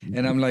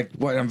And I'm like,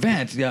 what? I'm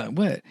Vance. Yeah,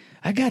 what?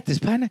 I got this,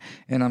 partner.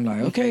 And I'm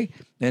like, okay.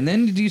 And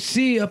then did you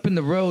see up in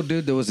the road,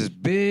 dude, there was this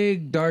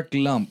big dark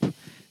lump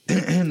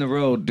in the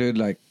road, dude,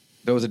 like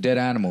there was a dead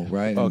animal,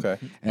 right? Okay.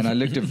 And I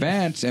looked at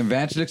Vance, and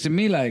Vance looks at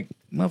me like,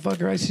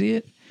 motherfucker, I see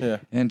it. Yeah.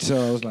 And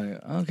so I was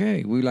like,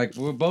 okay.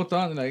 We're both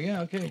on, like,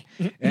 yeah, okay.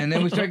 And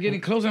then we start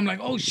getting closer. I'm like,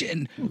 oh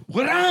shit,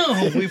 what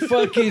on? We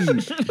fucking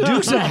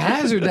Dukes of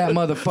Hazzard that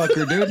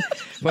motherfucker, dude.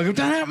 Fucking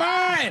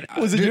dynamite.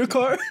 Was it your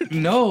car?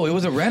 No, it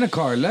was a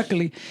rent-a-car,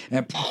 luckily.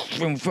 And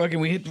fucking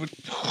we hit,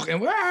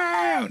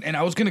 and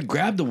I was gonna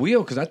grab the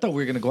wheel because I thought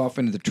we were gonna go off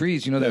into the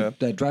trees. You know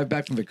that drive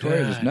back from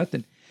Victoria was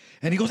nothing.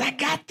 And he goes, I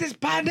got this,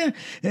 partner.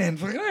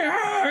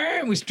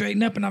 And we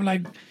straighten up, and I'm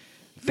like,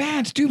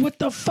 Vance, dude, what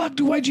the fuck,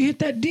 dude? Why'd you hit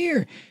that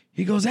deer?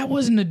 He goes, that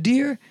wasn't a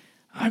deer.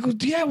 I go,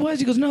 yeah, it was.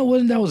 He goes, no, it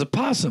wasn't. That was a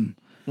possum.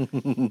 I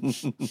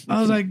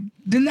was like,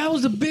 then that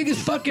was the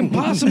biggest fucking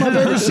possum I've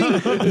ever seen.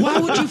 Why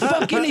would you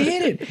fucking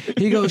hit it?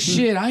 He goes,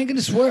 shit, I ain't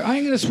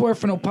gonna swerve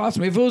for no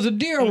possum. If it was a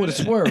deer, I would have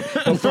swerved.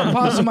 But for a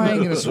possum, I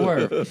ain't gonna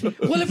swerve.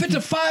 Well, if it's a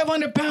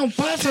 500-pound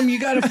possum, you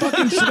gotta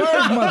fucking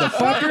swerve,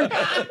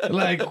 motherfucker.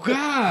 Like,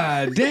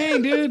 god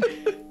dang, dude.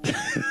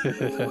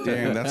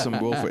 Damn, that's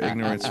some willful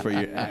ignorance for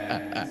you.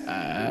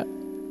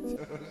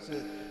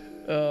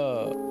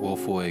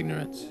 Willful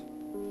ignorance.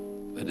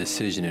 A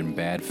decision in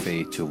bad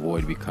faith to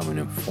avoid becoming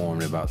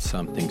informed about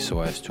something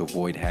so as to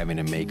avoid having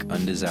to make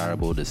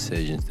undesirable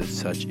decisions that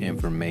such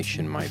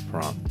information might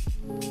prompt.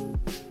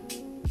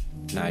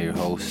 Now your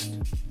host,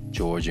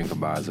 George and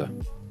Kabaza.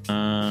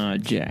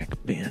 Jack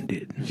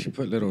Bandit. You should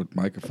put little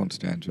microphone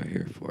stands right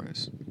here for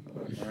us.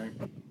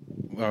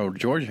 Oh,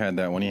 George had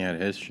that when he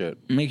had his shit.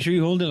 Make sure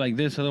you hold it like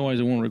this, otherwise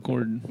it won't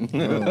record.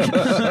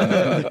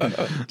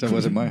 That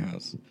wasn't my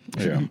house.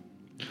 Yeah.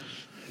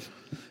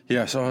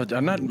 Yeah, so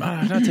I'm not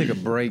take a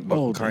break,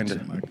 but kind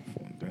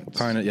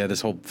of. Yeah, this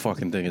whole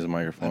fucking thing is a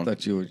microphone. I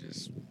thought you were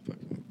just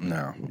fucking.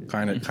 No,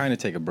 kind of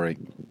take a break.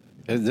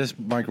 This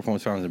microphone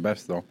sounds the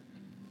best though.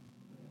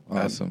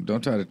 Awesome.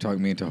 Don't try to talk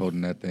me into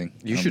holding that thing.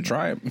 You should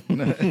try it.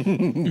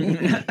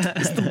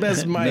 It's the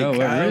best mic.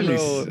 No, I really.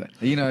 know.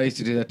 You know, I used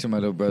to do that to my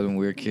little brother when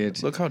we were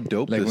kids. Look how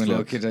dope like this when little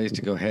looks. kids, I used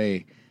to go,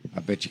 "Hey,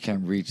 I bet you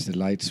can't reach the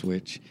light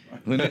switch."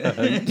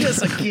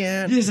 Yes, I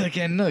can. Yes, I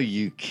can. No,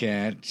 you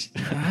can't.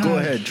 Go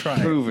ahead, try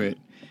it. Prove it.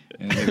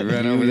 And they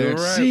run over there.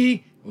 Right.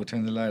 See, we'll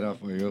turn the light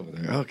off while you're over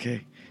there.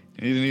 Okay.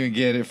 He didn't even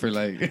get it for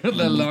like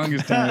the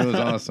longest time. It was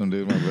awesome,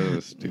 dude. My brother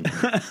was stupid.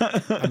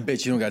 I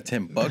bet you don't got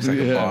 $10 I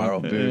can borrow.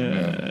 Dude,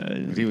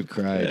 no. He would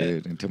cry,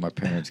 dude, until my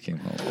parents came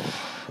home.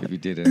 If he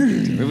did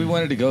anything. If we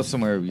wanted to go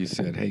somewhere, you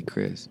said, hey,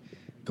 Chris,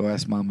 go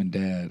ask mom and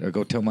dad, or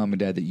go tell mom and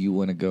dad that you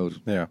want to go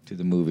to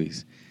the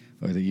movies,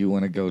 or that you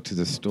want to go to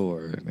the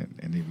store.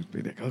 And he would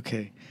be like,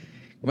 okay.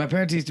 My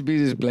parents used to be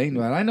this blatant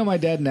about it. I know my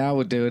dad now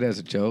would do it as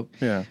a joke.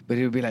 Yeah. But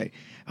he would be like,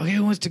 okay,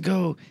 who wants to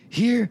go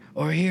here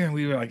or here? And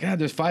we were like,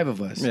 there's 5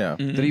 of us. Yeah.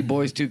 3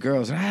 boys, 2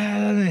 girls.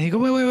 And he'd go,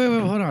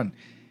 wait, hold on.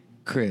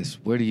 Chris,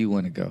 where do you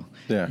want to go?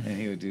 Yeah. And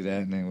he would do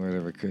that, and then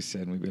whatever Chris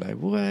said, and we'd be like,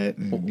 what?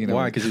 And, you know,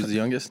 why? Because he was the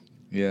youngest?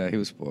 Yeah, he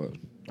was spoiled.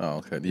 Oh,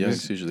 okay. The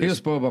youngest usually He was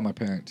spoiled by my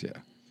parents, yeah.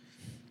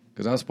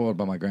 Because I was spoiled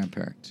by my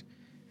grandparents.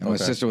 And my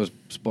sister was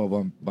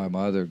spoiled by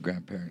my other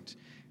grandparents.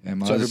 And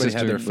my so other everybody sister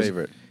had their was,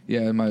 favorite.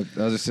 Yeah, and my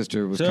other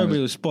sister was So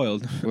everybody was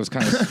spoiled. was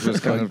kind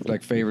of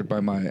like favored by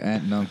my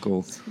aunt and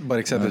uncle. But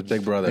except his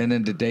big brother. And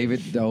then the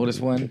David, the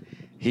oldest one,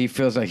 he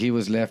feels like he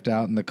was left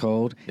out in the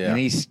cold. Yeah. And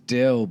he's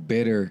still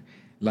bitter.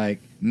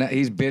 Like,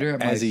 he's bitter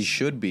at As he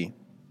should be.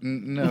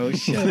 No,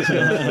 shut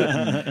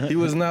up. He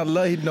was not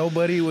loved.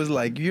 Nobody was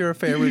like, your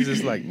favorite. He's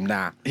just like,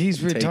 nah. He's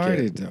take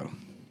retarded, it. though.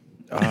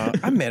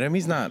 I met him.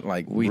 He's not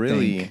like We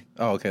really. think.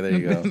 Oh, okay. There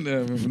you go.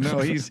 No,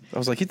 he's. I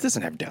was like, he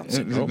doesn't have Down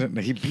syndrome.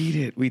 He beat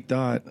it, we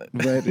thought. But,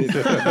 but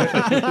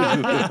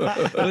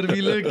if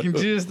you look in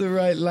just the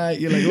right light,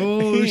 you're like,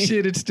 oh,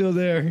 shit, it's still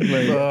there.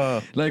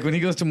 Like when he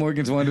goes to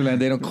Morgan's Wonderland,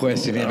 they don't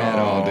question him at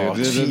all, dude.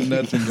 There's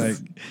nothing like,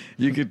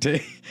 you could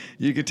take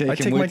I him take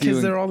with my you kids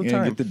and, there all the and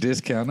time. get the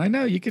discount. I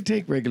know, you could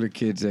take regular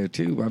kids there,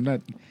 too. I'm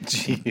not.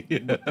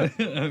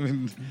 I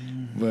mean,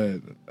 but,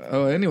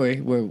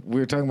 anyway, we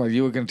were talking about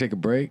you were going to take a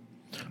break.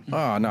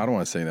 Oh, no, I don't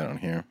want to say that on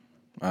here.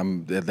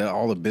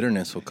 All the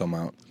bitterness will come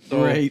out.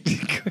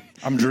 Great.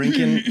 I'm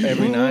drinking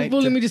every night.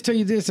 Well, let me just tell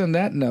you this on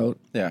that note.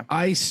 Yeah.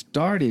 I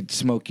started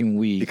smoking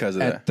weed Because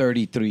of at that.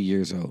 33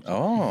 years old.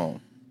 Oh.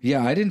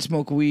 Yeah, I didn't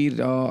smoke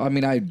weed. I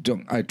mean, I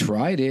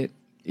tried it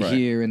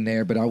here and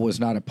there, but I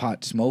was not a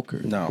pot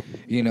smoker. No.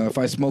 You know, if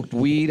I smoked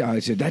weed, I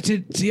said, that's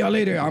it. See y'all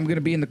later. I'm going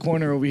to be in the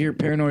corner over here,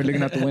 paranoid,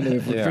 looking out the window.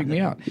 It would freak me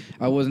out.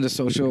 I wasn't a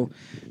social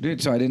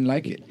dude, so I didn't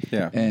like it.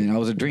 Yeah. And I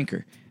was a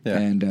drinker. Yeah.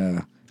 And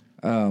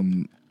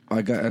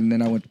and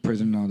then I went to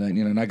prison and all that,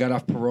 you know, and I got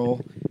off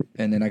parole,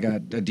 and then I got a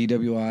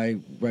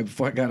DWI right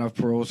before I got off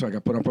parole, so I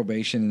got put on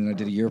probation, and then I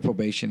did a year of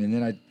probation,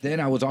 and then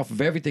I was off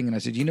of everything, and I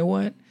said, you know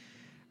what?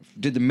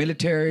 Did the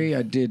military,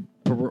 I did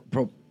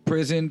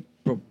prison,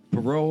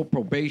 parole,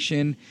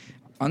 probation,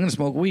 I'm gonna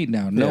smoke weed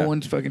now. No Yeah.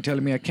 one's fucking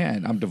telling me I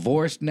can't. I'm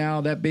divorced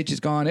now. That bitch is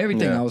gone.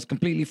 Everything. Yeah. I was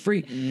completely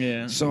free.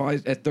 Yeah. So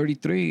at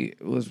 33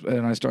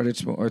 and I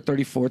started or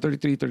 34,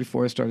 33,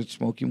 34. I started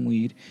smoking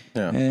weed.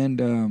 Yeah. And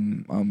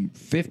I'm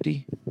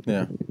 50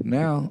 Yeah.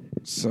 now.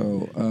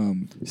 So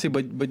See,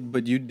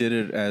 but you did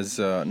it as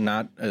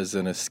not as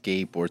an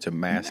escape or to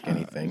mask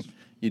anything.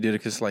 You did it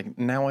because like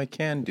now I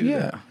can do Yeah.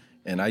 that,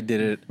 and I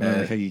did it.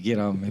 like how you get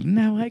on.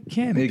 Now I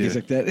can. It gets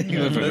like that.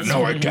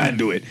 No, I can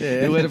do it.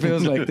 Yeah. What if it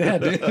was like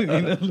that? Dude? You know?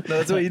 No,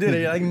 that's what you did.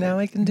 You're like, now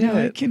I can do Now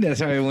I it. can. That's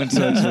how everyone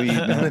smokes weed.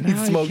 Now, And he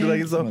now I smoked can like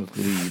it's all- smoke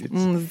weed.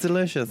 It's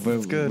delicious.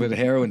 It's good. With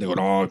heroin, they go,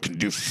 oh, I can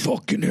do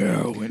fucking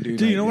heroin, dude.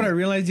 Dude, you know what I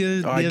realized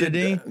the I other did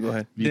day? Go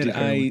ahead. You did That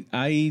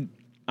heroin.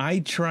 I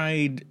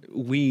tried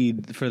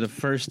weed for the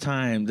first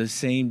time the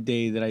same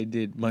day that I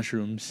did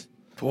mushrooms.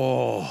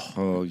 Whoa.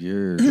 Oh,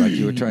 you're like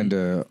you were trying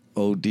to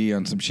OD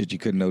on some shit you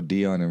couldn't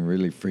OD on, and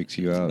really freaks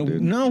you out, dude.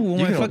 No,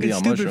 my can fucking OD on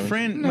stupid mushrooms.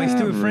 friend, Not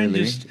friend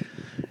really. just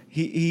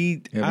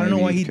he Yeah, I don't know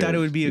why maybe he thought it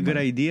because, would be a you good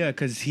know. idea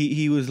because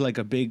he was like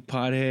a big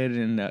pothead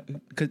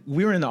and cause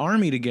we were in the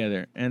army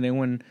together and then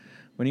when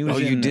he was Oh,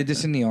 you in, did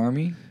this in the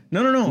army?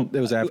 No. It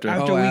was after.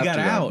 After Oh, we after got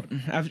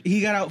that. out. He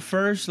got out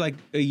first, like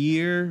a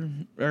year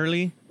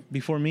early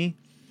before me.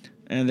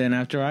 And then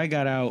after I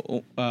got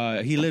out,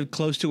 he lived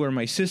close to where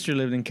my sister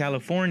lived in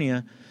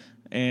California.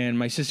 And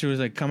my sister was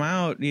like, come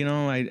out. You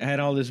know, I had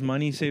all this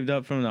money saved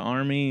up from the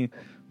army.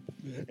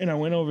 And I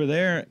went over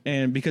there.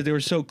 And because they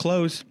were so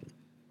close,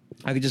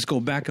 I could just go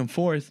back and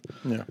forth.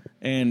 Yeah.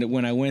 And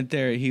when I went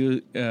there,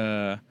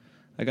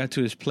 I got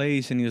to his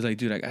place and he was like,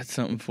 dude, I got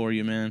something for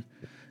you, man.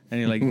 And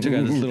he like took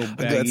out this little I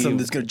bag. got something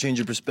that's gonna change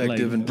your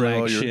perspective and bring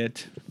black all your.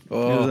 shit.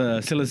 Oh. It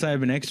was a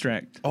psilocybin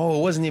extract. Oh,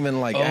 it wasn't even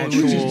like Oh,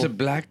 actual. it was just a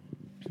black.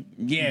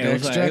 Yeah, The it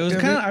was like, extract it was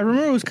of kind it? of. I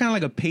remember it was kind of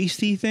like a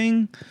pasty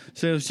thing.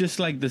 So it was just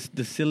like the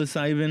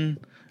psilocybin.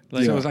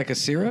 Like, So it was like a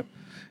syrup.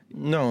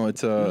 No,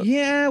 it's a.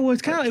 yeah, it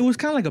was kind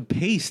of like a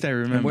paste. I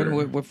And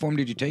remember. what form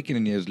did you take it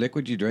in? It was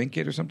liquid. You drank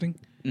it or something?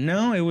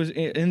 No, it was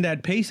in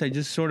that paste. I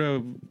just sort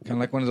of Kind of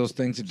like one of those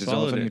things that dissolves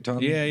swallowed on it. your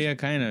tongue. Yeah,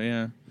 kind of.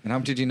 Yeah. And how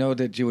much did you know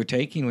that you were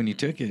taking when you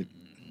took it?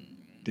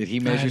 Did he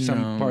measure I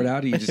some know. part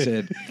out? Or you just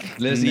said,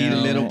 "Let's eat a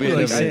little bit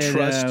Like, of I it."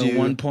 trust you.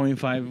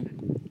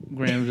 1.5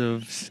 grams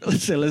of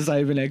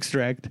psilocybin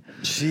extract.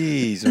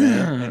 Jeez,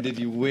 man. And did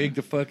you wig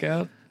the fuck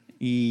out?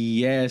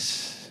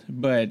 Yes,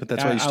 but But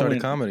that's why you started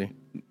went- comedy.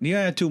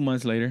 Yeah, 2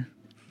 months later.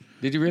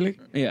 Did you really?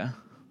 Yeah,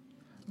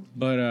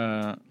 but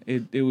I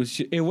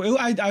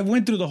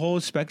went through the whole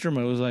spectrum.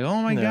 It was like,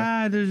 oh my Yeah.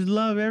 god, there's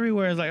love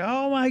everywhere. It's like,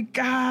 oh my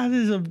god,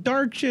 there's a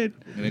dark shit.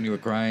 And then you were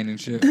crying and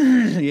shit.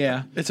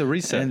 Yeah, It's a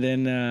reset. and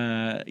then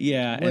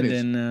What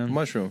is?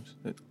 Mushrooms.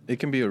 It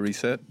can be a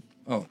reset.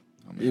 Oh,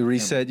 It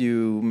reset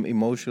you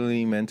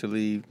emotionally,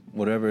 mentally,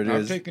 whatever it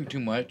I've is. taken too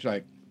much.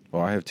 Like, Oh,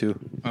 I have too.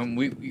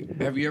 we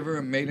have you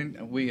ever made an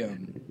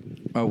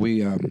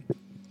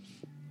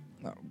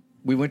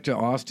we went to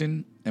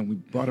Austin and we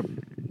bought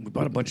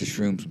a bunch of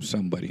shrooms from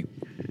somebody.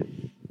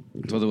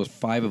 So there was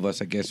 5 of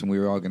us, I guess, and we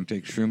were all gonna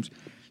take shrooms.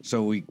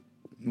 So we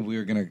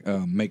were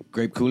gonna make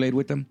grape Kool-Aid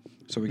with them.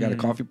 So we got a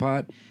coffee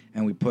pot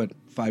and we put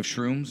 5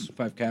 shrooms,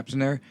 5 caps in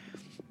there,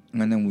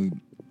 and then we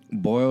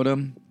boiled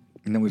them.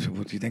 And then we said,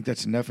 well, do you think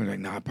that's enough? And we're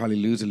like, no, I'll probably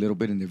lose a little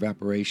bit in the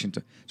evaporation.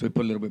 So we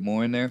put a little bit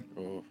more in there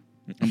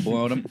and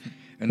boiled them.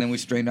 And then we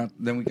strained out.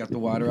 Then we got the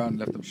water out and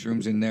left the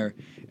shrooms in there.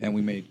 And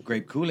we made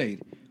grape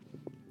Kool-Aid.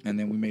 And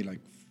then we made like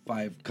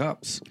 5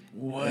 cups.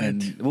 What?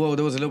 And, well,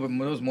 there was a little bit.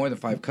 There was more than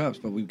 5 cups,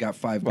 but we got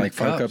 5 Like big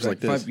 5 cups like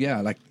this? 5, yeah,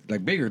 like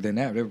bigger than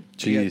that.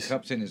 He had Jeez.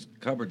 cups in his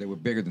cupboard that were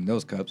bigger than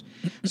those cups.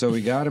 So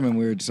we got them, and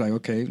we were just like,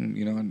 okay,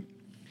 you know. And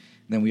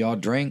then we all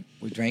drank.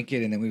 We drank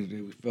it, and then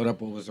we filled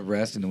up what was the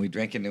rest, and then we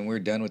drank it, and then we were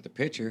done with the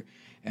pitcher.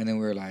 And then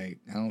we were like,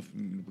 I don't.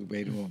 We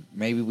waited. Well,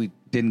 maybe we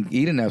didn't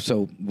eat enough,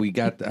 so I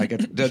got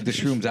dug the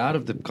shrooms out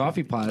of the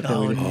coffee pot, that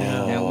we,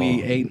 and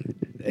we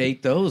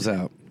ate those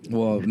out.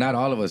 Well, not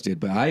all of us did,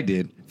 but I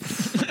did.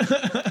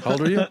 How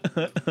old are you?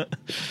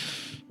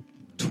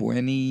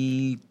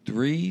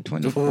 23,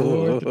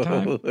 24 at the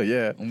time.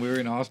 Yeah. When we were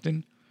in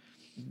Austin.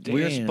 We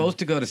were Damn. supposed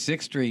to go to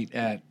 6th Street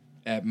at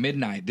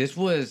midnight. This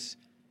was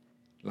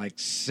like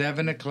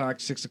 7 o'clock,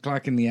 6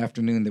 o'clock in the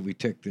afternoon that we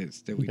did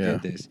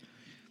this.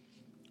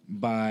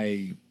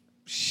 By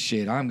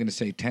shit, I'm gonna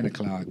say 10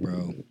 o'clock,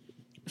 bro.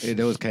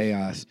 There was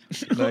chaos.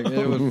 Like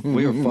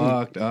we were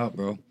fucked up,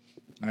 bro.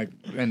 We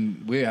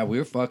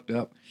were fucked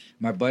up.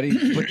 My buddy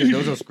put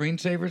those are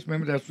screensavers.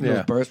 Remember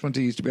those burst ones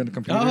that used to be on the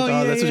computer? Oh,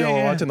 yeah, That's what y'all were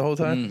yeah. watching the whole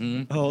time?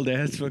 Mm-hmm. Oh,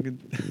 that's fucking.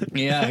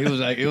 Yeah, he was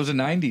like, it was the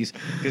 90s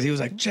because he was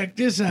like, check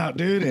this out,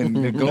 dude.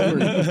 And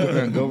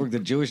Goldberg, the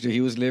Jewish dude, he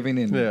was living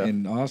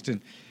in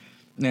Austin.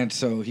 And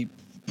so he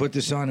put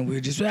this on and we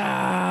were just,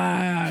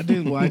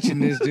 dude, watching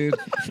this, dude.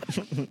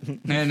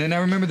 And then I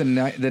remember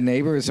the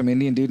neighbor, some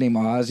Indian dude named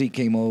Ozzy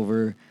came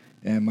over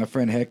and my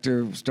friend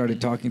Hector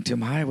started talking to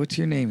him. Hi, what's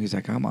your name? He's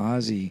like, I'm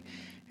Ozzy.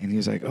 And he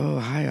was like, oh,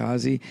 hi,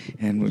 Ozzy.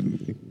 And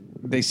when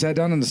they sat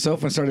down on the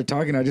sofa and started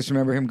talking, I just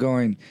remember him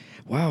going,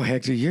 wow,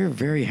 Hector, you're a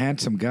very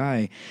handsome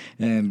guy.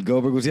 And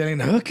Goldberg was yelling,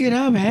 hook it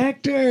up,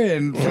 Hector.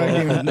 And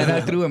fucking, then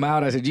I threw him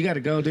out. I said, you got to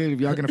go, dude.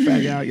 If y'all going to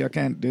fag out, y'all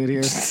can't do it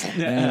here.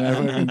 And I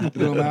fucking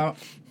threw him out.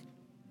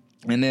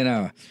 And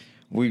then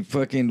we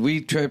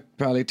tripped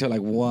probably till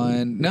like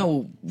 1.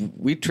 No,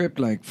 we tripped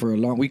like for a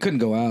long, we couldn't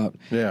go out.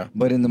 Yeah.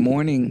 But in the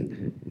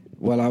morning,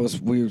 while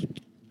we were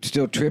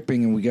still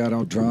tripping and we got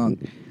all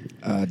drunk,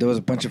 there was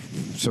a bunch of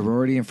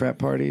sorority and frat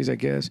parties, I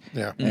guess.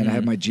 Yeah. And I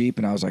had my Jeep,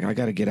 and I was like, I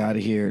got to get out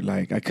of here.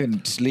 Like, I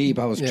couldn't sleep.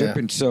 I was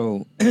tripping.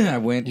 So I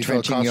went You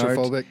felt trenching yards.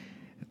 claustrophobic?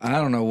 I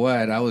don't know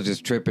what. I was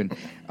just tripping.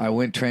 I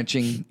went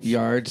trenching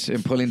yards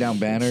and pulling down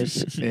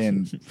banners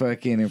and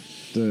fucking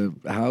if the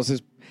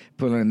houses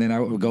pulling. And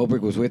then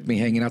Goldberg was with me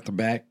hanging out the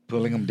back,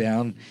 pulling them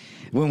down.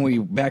 When we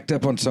backed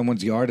up on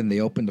someone's yard and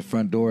they opened the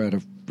front door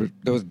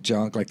there was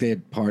junk, like they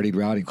had partied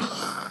rowdy.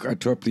 I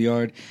tore up the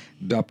yard,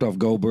 dropped off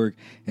Goldberg,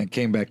 and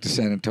came back to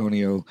San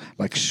Antonio,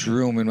 like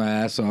shrooming my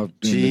ass off.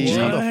 Jeez,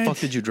 how the fuck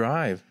did you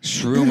drive?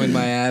 Shrooming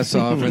my ass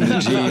off in the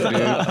Jeep, dude.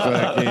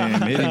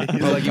 Fucking hitting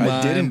Like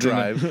I didn't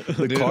drive.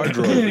 The car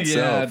drove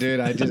itself.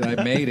 Yeah, dude.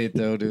 I made it,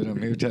 though, dude. I'm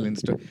here telling the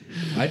story.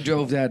 I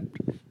drove that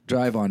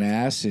drive on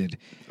acid.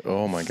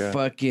 Oh, my God.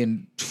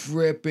 Fucking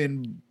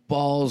tripping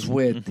balls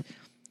with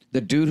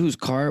the dude whose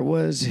car it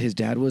was. His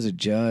dad was a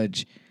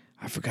judge.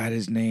 I forgot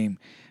his name,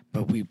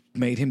 but we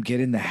made him get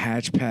in the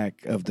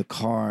hatchback of the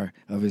car,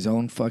 of his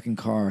own fucking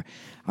car.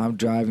 I'm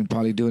driving,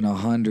 probably doing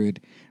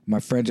 100. My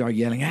friends are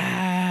yelling,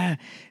 ah!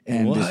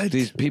 And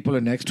these people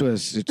are next to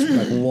us. It's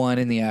like 1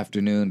 in the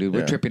afternoon, dude.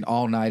 We're tripping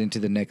all night into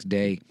the next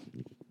day.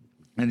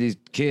 And these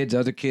kids,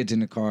 other kids in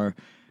the car,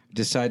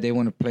 decide they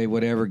want to play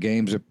whatever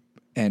games.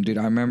 And, dude,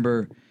 I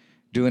remember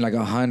doing like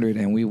 100,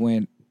 and we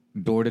went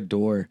door to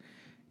door.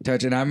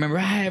 And I remember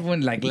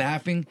everyone like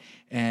laughing,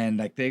 and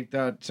like they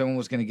thought someone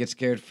was going to get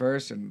scared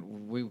first,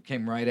 and we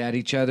came right at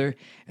each other.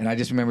 And I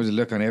just remember the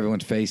look on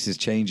everyone's faces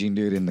changing,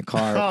 dude, in the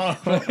car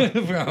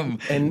from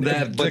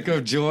that look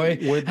of joy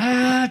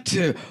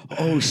to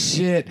oh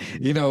shit,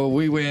 you know.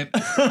 We went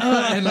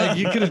and like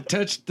you could have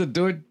touched the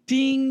door,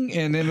 ding,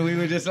 and then we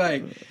were just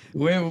like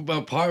went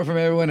apart from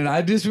everyone. And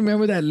I just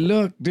remember that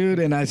look, dude.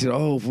 And I said,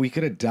 oh, if we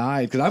could have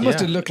died, because I must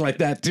have looked like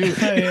that too.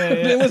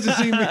 That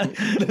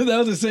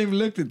was the same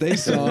look that they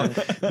saw.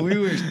 We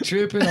were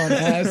tripping on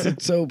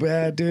acid so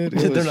bad, dude.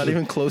 They're not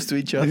even close to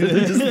each other.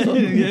 They're just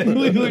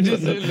we were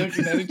just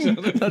looking at each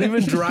other. not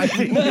even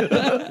driving.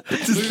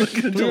 Just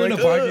looking at We were in a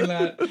parking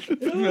lot.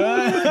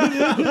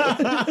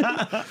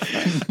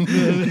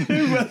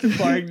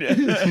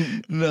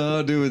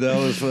 No, dude, that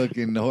was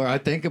fucking horror. I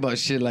think about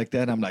shit like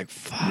that. I'm like,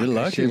 fuck. You're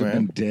lucky, I should have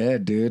man. been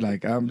dead, dude.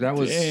 Like, that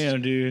was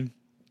Damn, dude.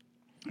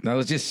 That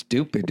was just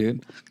stupid,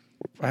 dude.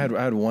 I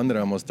had one that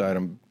almost died.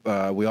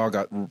 We all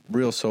got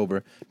real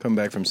sober coming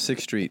back from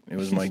 6th Street. It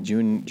was my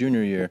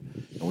junior year,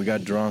 and we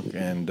got drunk.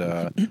 And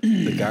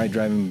the guy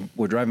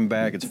we're driving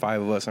back. It's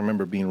 5 of us. I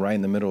remember being right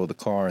in the middle of the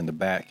car in the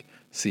back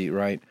seat,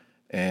 right.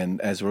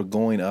 And as we're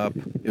going up,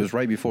 it was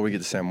right before we get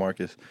to San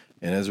Marcos.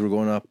 And as we're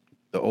going up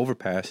the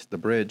overpass, the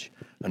bridge,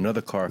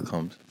 another car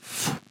comes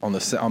on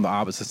the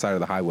opposite side of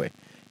the highway.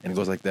 And it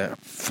goes like that,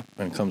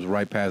 and comes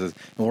right past us.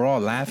 And we're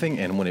all laughing,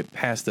 and when it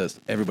passed us,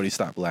 everybody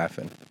stopped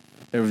laughing.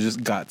 Everyone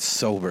just got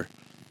sober.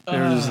 They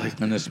were just like,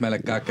 And the smell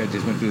of caca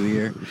just went through the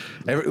air.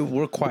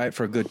 we're quiet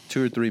for a good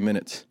 2 or 3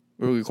 minutes.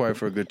 We were quiet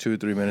for a good 2 or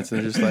 3 minutes,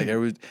 and just like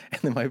and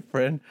then my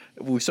friend,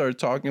 we started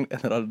talking,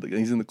 and then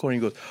he's in the corner, he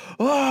goes,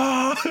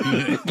 oh,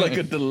 like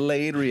a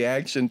delayed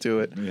reaction to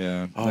it.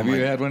 Yeah. Oh, Have my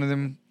you had one of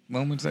them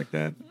moments like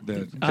that?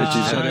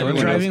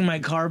 Driving my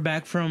car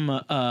back from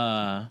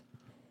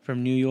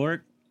New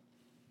York.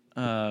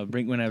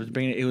 When I was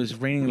bringing it was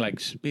raining,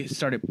 like it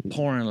started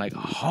pouring like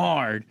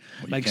hard,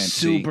 like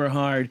super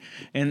hard.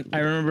 And I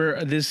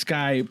remember this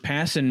guy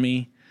passing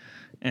me,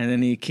 and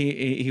then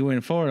he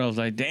went forward. I was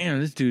like,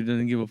 damn, this dude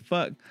doesn't give a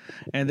fuck.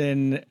 And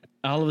then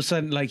all of a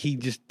sudden, like he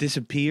just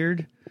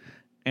disappeared.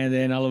 And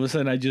then all of a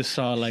sudden, I just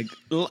saw like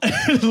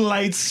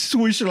lights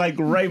swoosh like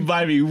right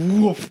by me.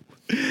 Woof.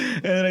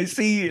 And then I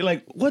see,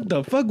 like, what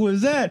the fuck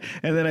was that?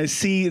 And then I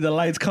see the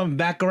lights come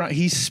back around.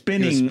 He's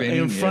spinning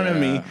in front of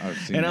me,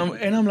 and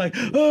I'm like,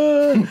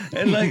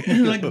 and like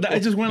I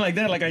just went like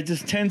that. Like I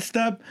just tensed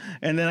up,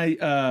 and then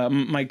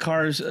my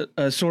car's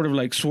sort of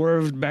like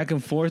swerved back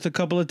and forth a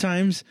couple of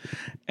times,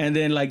 and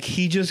then like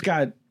he just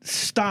got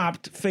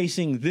stopped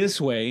facing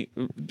this way,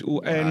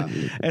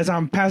 and as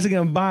I'm passing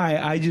him by,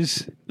 I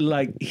just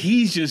like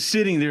he's just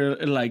sitting there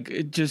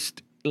like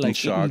just.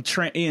 Like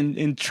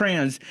in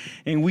trance,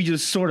 and we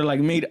just sort of like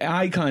made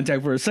eye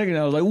contact for a second.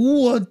 I was like,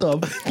 "What the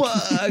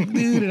fuck,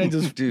 dude?" And I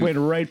just went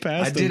right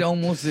past. I did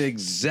almost the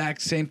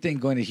exact same thing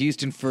going to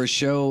Houston for a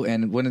show,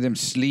 and one of them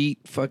sleet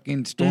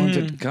fucking storms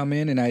had come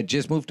in, and I had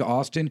just moved to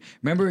Austin.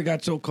 Remember, it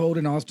got so cold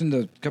in Austin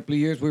the couple of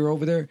years we were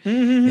over there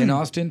in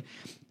Austin.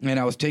 And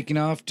I was taking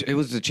off. It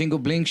was the Chingo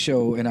Bling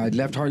show, and I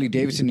left Harley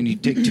Davidson, and you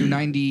take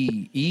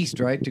 290 East,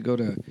 right, to go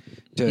to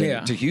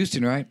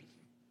Houston, right?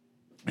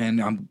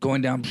 And I'm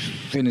going down,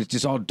 and it's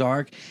just all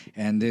dark,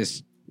 and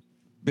this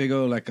big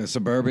old like a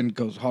Suburban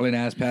goes hauling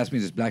ass past me,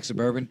 this black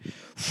Suburban.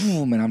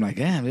 Boom, and I'm like,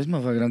 damn, this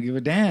motherfucker don't give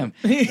a damn.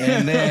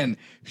 And then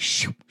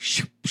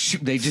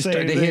they just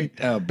hit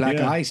black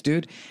ice,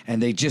 dude,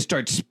 and they just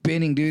start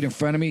spinning, dude, in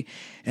front of me.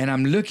 And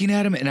I'm looking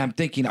at them and I'm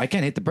thinking, I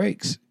can't hit the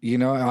brakes. You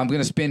know, I'm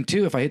gonna spin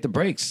too if I hit the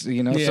brakes.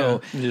 You know,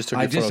 so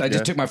I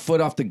just took my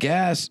foot off the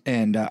gas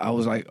and I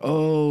was like,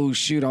 oh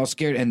shoot, all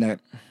scared. And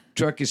that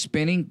truck is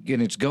spinning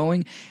and it's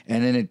going,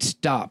 and then it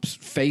stops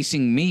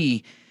facing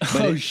me,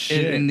 but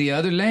in the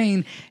other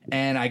lane,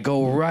 and I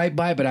go right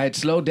by, but I had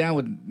slowed down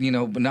with, you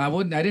know, but I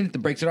didn't hit the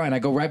brakes at all, and I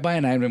go right by,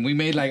 and we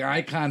made like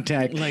eye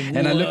contact,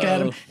 and I look at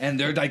them, and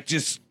they're like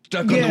just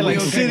stuck on the wheel,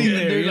 sitting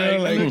there,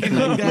 like looking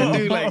like that,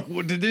 dude. Like,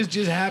 what, did this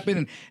just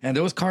happen? And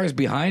there was cars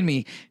behind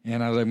me,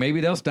 and I was like,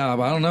 maybe they'll stop.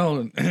 I don't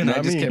know. And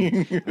I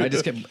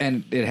just kept,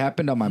 and it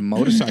happened on my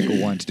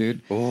motorcycle once,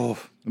 dude. Oh,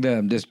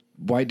 this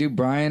white dude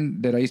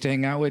Brian that I used to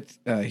hang out with,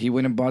 he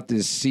went and bought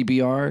this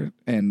CBR,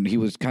 and he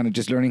was kind of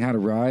just learning how to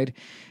ride.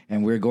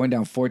 And we were going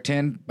down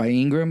 410 by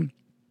Ingram.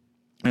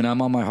 And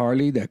I'm on my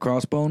Harley, that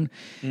Crossbone,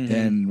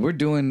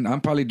 and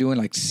I'm probably doing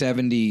like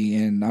 70,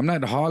 and I'm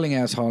not hauling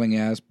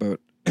ass, but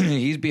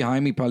he's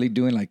behind me probably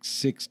doing like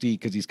 60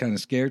 because he's kind of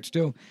scared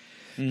still.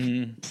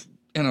 And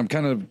I'm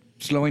kind of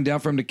slowing down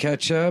for him to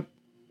catch up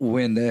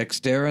when the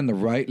Xterra in the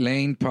right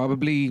lane,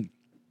 probably,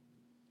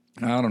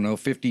 I don't know,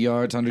 50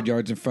 yards, 100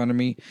 yards in front of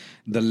me,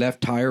 the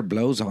left tire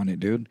blows on it,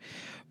 dude.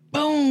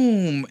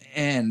 Boom!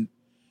 And,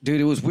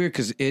 dude, it was weird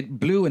because it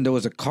blew and there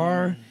was a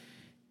car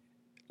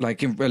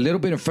like a little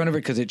bit in front of it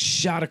because it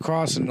shot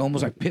across and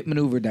almost like pit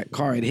maneuvered that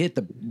car. It hit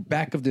the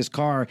back of this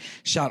car,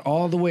 shot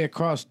all the way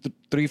across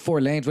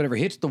 3-4 lanes, whatever,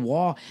 hits the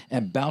wall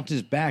and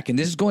bounces back. And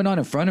this is going on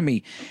in front of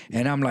me.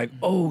 And I'm like,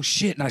 oh,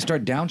 shit. And I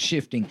start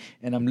downshifting.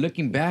 And I'm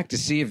looking back to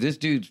see if this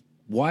dude's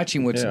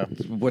watching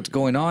what's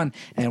going on,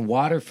 and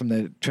water from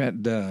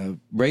the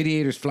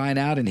radiators flying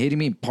out and hitting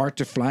me, and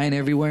parts are flying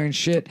everywhere and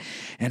shit.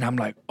 And I'm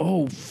like,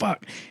 oh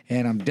fuck.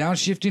 And I'm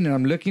downshifting and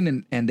I'm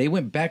looking, and they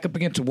went back up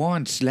against the wall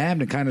and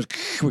slammed and kind of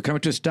we're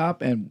coming to a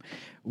stop. And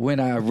when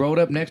I rode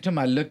up next to him,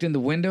 I looked in the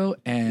window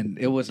and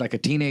it was like a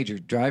teenager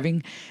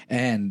driving,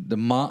 and a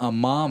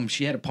mom,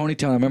 she had a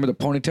ponytail. I remember the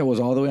ponytail was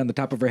all the way on the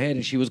top of her head,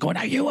 and she was going,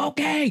 "Are you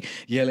okay?"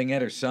 yelling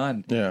at her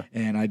son. Yeah.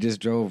 And I just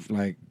drove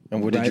like.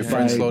 And did your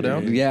friend slow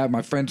down? Yeah,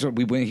 my friends.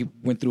 He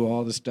went through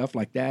all the stuff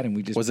like that, and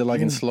we just. Was it like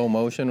in slow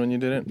motion when you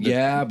did it?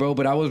 Yeah, bro.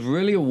 But I was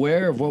really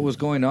aware of what was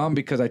going on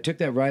because I took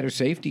that rider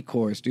safety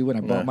course, dude, when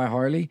I bought my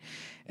Harley,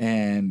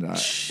 and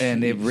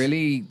it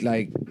really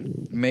like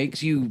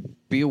makes you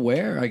be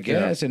aware, I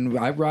guess. Yeah. And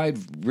I ride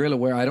real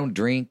aware. I don't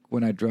drink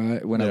when I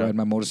drive. When I ride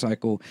my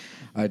motorcycle,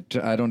 I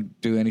don't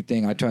do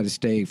anything. I try to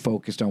stay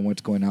focused on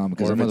what's going on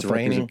because the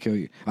motherfuckers will kill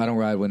you. I don't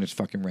ride when it's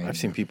fucking raining. I've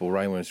seen people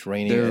ride when it's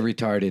raining. They're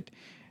retarded.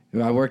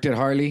 I worked at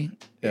Harley,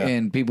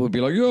 and people would be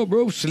like, "Yo,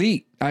 bro,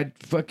 sleep." I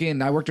worked at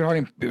Harley,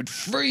 and it was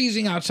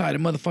freezing outside. The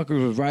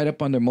motherfuckers was right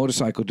up on their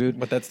motorcycle, dude.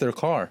 But that's their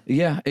car.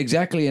 Yeah,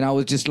 exactly. And I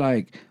was just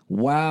like,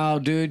 "Wow,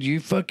 dude, you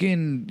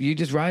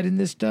just riding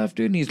this stuff,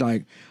 dude?" And he's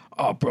like,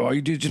 "Oh, bro, all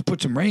you do is just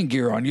put some rain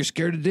gear on. You're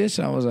scared of this?"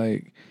 And I was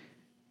like,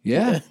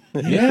 Yeah, I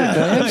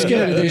am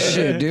scared of this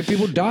shit, dude.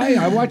 People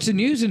die. I watch the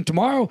news, and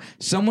tomorrow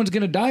someone's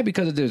gonna die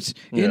because of this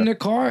in their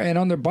car and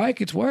on their bike.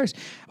 It's worse.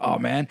 Oh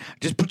man,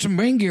 just put some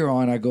rain gear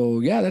on. I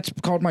go, yeah, that's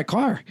called my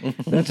car.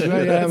 That's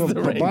right. I have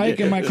a bike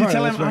in my car. You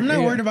tell him, I'm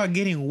not worried about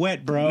getting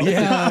wet, bro.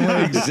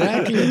 Yeah,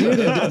 exactly, dude.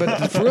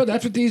 But for real,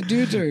 that's what these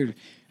dudes are.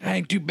 I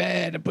ain't too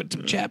bad. I put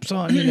some chaps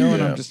on, you know,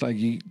 and I'm just like,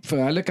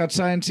 I look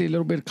outside and see a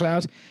little bit of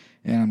clouds,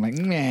 and I'm like,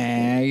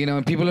 nah, you know.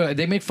 And people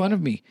they make fun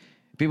of me.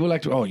 People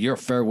like to, you're a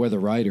fair weather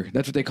rider.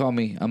 That's what they call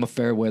me. I'm a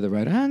fair weather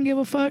rider. I don't give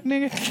a fuck,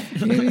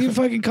 nigga. You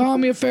fucking call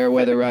me a fair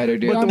weather rider,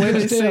 dude. But the way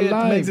they say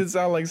alive. It makes it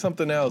sound like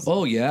something else.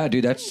 Oh, yeah,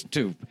 dude. That's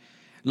too.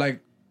 Like,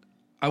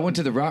 I went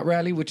to the Route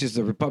Rally, which is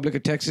the Republic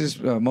of Texas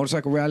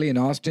motorcycle rally in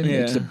Austin.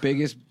 Yeah. It's the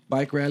biggest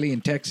bike rally in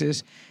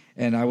Texas.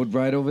 And I would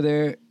ride over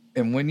there.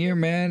 And one year,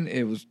 man,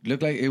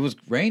 looked like it was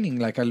raining.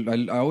 Like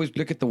I always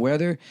look at the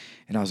weather,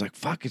 and I was like,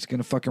 "Fuck, it's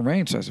gonna fucking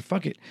rain." So I said,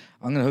 "Fuck it,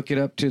 I'm gonna hook it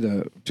up to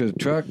the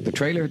truck, the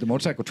trailer, the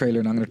motorcycle trailer,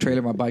 and I'm gonna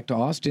trailer my bike to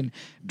Austin,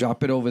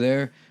 drop it over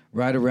there,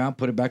 ride around,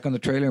 put it back on the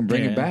trailer, and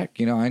bring it back.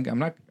 You know, I'm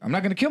not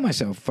gonna kill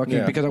myself,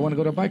 fucking because I want to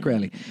go to a bike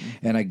rally."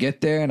 And I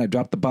get there and I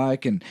drop the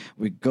bike and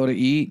we go to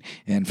eat,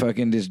 and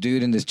fucking this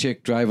dude and this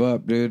chick drive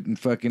up, dude, and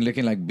fucking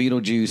looking like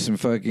Beetlejuice and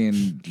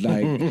fucking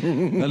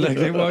like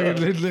they walking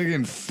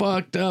looking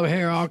fucked up,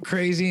 hair all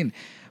crazy, and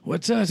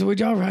what's up? So where'd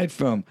y'all ride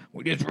from?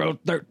 We just rode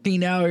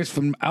 13 hours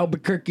from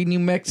Albuquerque, New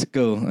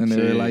Mexico. And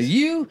they were like,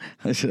 you?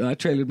 I said, I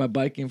trailered my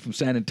bike in from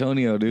San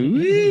Antonio, dude.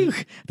 Woo!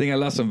 I think I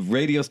lost some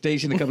radio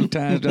station a couple of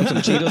times, dropped some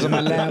Cheetos on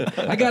my lap.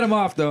 I got them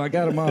off, though.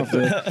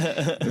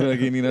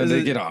 Fucking, you know,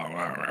 they get all,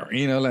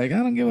 you know, like, I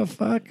don't give a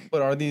fuck.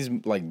 But are these,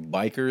 like,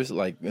 bikers,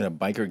 like, in a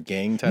biker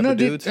gang type of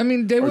dudes? I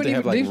mean, they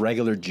have, like,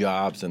 regular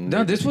jobs? And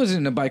no, this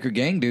wasn't a biker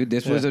gang, dude.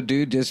 This was a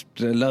dude just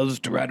loves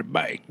to ride a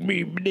bike.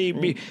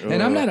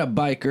 And I'm not a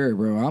biker,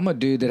 bro. I'm a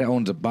dude that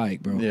owns a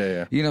bike, bro.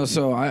 Yeah. You know,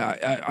 so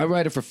I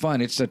ride it for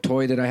fun. It's a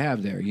toy that I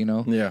have there, you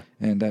know? Yeah.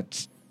 And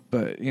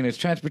but, you know, it's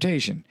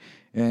transportation.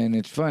 And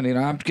it's fun. You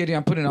know, I'm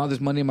putting all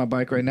this money in my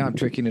bike right now. I'm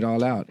tricking it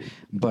all out.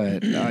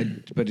 But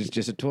it's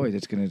just a toy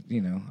that's going to,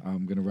 you know,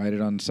 I'm going to ride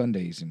it on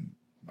Sundays and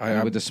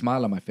with a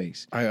smile on my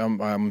face. I'll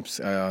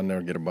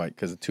never get a bike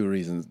because of two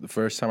reasons. The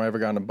first time I ever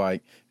got on a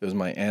bike, it was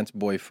my aunt's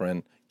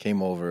boyfriend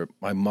came over.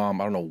 My mom,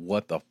 I don't know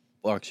what the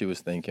fuck she was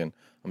thinking.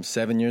 I'm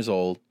 7 years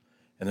old,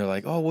 and they're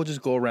like, "Oh, we'll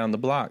just go around the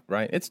block,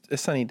 right? It's a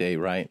sunny day,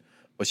 right?"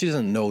 But she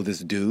doesn't know this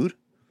dude.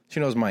 She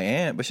knows my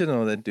aunt, but she doesn't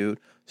know that dude.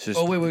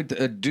 Wait,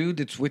 a dude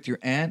that's with your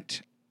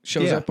aunt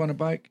shows up on a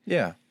bike?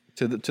 Yeah,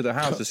 to the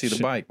house to see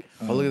the bike.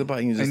 Oh, look at the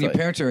bike. And your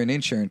parents are in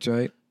insurance,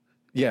 right?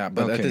 Yeah,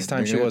 but at this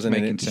time she wasn't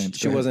in sense.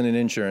 She wasn't in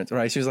insurance,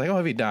 right? She was like, "Oh,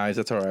 if he dies,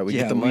 that's all right. We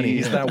get the money.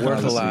 He's not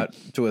worth a lot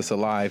to us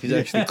alive. He's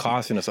actually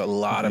costing us a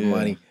lot of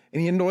money."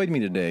 And he annoyed me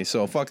today,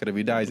 so fuck it. If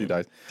he dies, he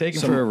dies. Take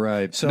him for a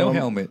ride. So, no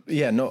helmet.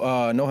 Yeah, no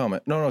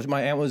helmet. No.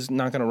 My aunt was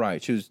not gonna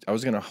ride. I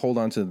was gonna hold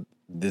on to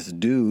this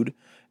dude,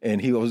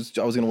 and I was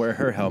gonna wear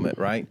her helmet,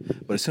 right?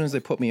 But as soon as they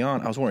put me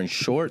on, I was wearing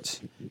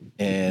shorts,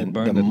 and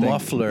the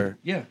muffler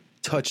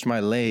touched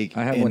my leg.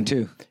 I have one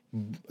too.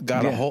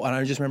 Got a hole, and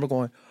I just remember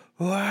going,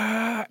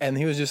 "Wah!" And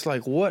he was just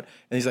like, "What?"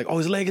 And he's like, "Oh,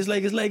 his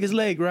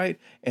leg," right?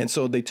 And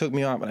so they took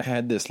me off, and I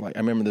had this, like, I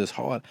remember this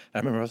hard. I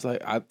remember I was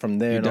like, from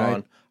there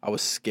on, I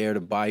was scared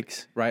of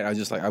bikes, right? I was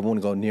just like, I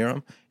wouldn't go near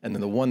them. And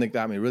then the one that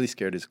got me really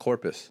scared is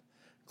Corpus.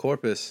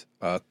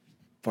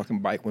 Fucking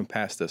bike went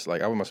past us.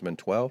 Like, I must have been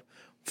 12.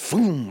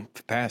 Boom,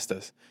 past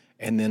us.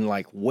 And then,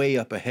 like, way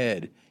up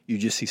ahead, you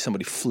just see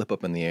somebody flip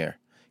up in the air.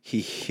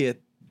 He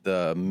hit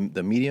the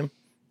medium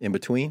in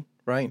between,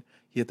 right?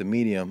 He hit the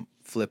medium,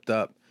 flipped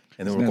up.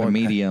 And then we're going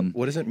medium.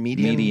 What is it?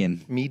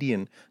 Median.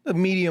 The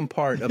medium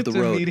part of the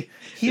road.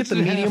 He hit the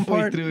medium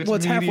part. Well,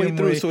 it's halfway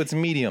through, so it's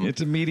medium.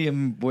 It's a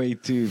medium way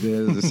to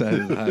the side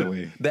of the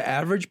highway. The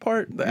average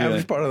part? The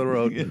average part of the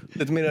road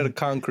that's made out of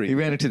concrete. He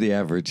ran into the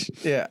average.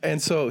 Yeah, and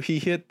so he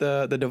hit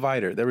the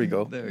divider. There we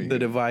go. The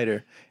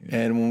divider. Yeah.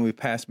 And when we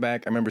passed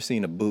back, I remember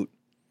seeing a boot.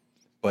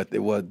 But it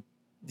was,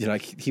 you know,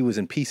 like he was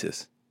in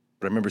pieces.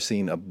 But I remember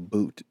seeing a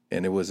boot,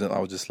 and I was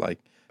just like,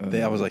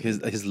 I was like,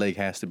 his leg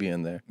has to be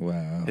in there.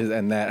 Wow.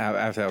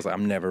 After I was like,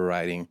 I'm never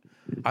riding.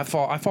 I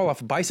fall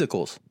off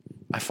bicycles.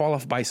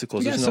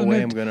 There's no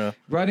way I'm gonna.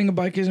 Riding a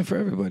bike isn't for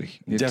everybody.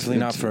 Definitely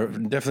not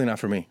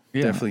for me.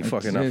 Yeah, definitely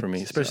fucking not for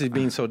me. Especially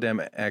being so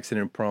damn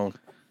accident prone.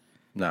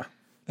 Nah.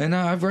 And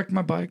I've wrecked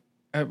my bike.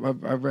 I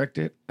wrecked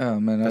it.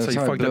 And that's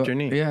how you fucked up your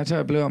knee. Yeah, that's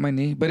how I blew out my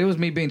knee. But it was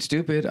me being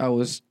stupid.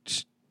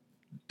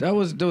 There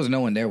was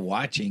no one there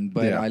watching,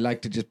 but I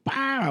like to just,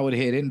 I would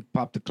hit it and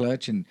pop the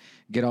clutch and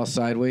get all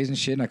sideways and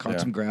shit. And I caught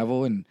some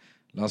gravel and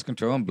lost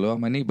control and blew out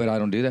my knee. But I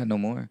don't do that no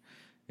more,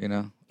 you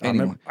know.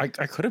 Anymore. I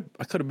could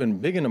have been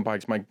big into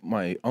bikes.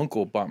 My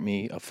uncle bought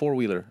me a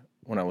 4-wheeler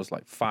when I was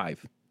like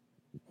 5.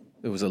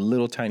 It was a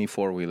little tiny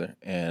 4-wheeler,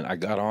 and I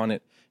got on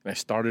it and I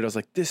started. I was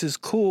like, "This is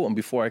cool!" And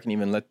before I can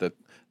even let the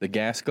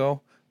gas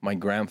go, my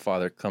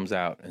grandfather comes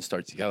out and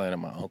starts yelling at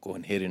my uncle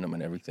and hitting him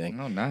and everything.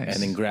 Oh, nice!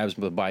 And then grabs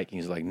the bike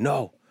and he's like,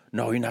 "No,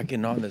 you're not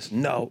getting on this.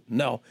 No,"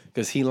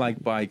 because he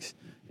liked bikes,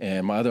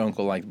 and my other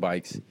uncle liked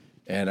bikes.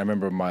 And I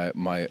remember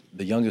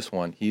the youngest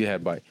one, he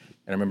had bike,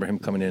 and I remember him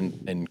coming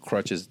in and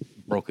crutches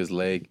broke his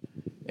leg,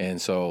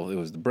 and so it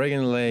was the breaking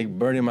the leg,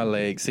 burning my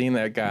leg, seeing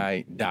that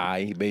guy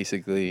die,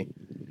 basically.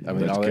 I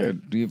mean, that's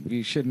good.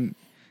 You shouldn't.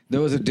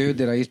 There was a dude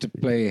that I used to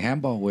play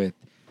handball with,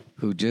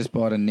 who just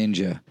bought a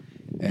Ninja,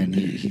 and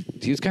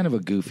he was kind of a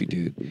goofy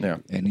dude. Yeah.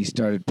 And he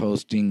started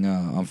posting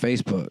on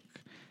Facebook,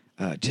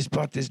 just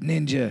bought this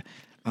Ninja.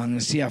 I'm gonna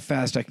see how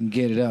fast I can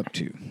get it up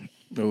to.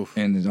 Oof.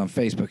 And on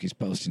Facebook, he's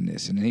posting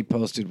this, and then he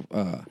posted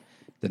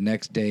the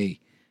next day.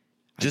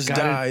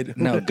 Died.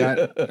 Got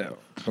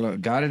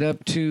it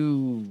up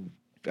to.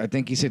 I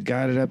think he said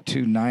got it up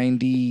to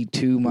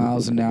 92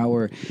 miles an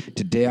hour.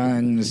 Today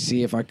I'm going to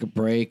see if I could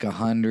break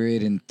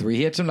 103.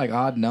 He had some like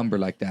odd number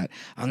like that.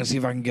 I'm going to see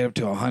if I can get up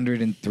to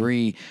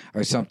 103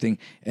 or something.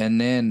 And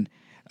then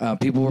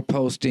people were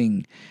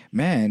posting,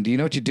 "Man, do you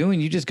know what you're doing?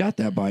 You just got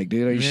that bike,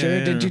 dude. Are you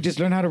sure? Did you just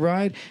learn how to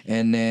ride?"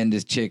 And then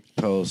this chick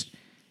post,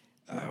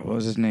 what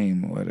was his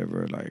name?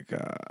 Whatever, like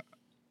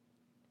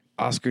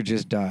Oscar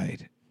just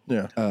died.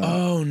 Yeah.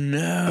 Oh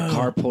no! A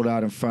car pulled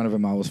out in front of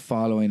him. I was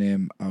following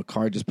him. A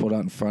car just pulled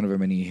out in front of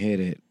him, and he hit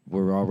it.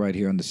 We're all right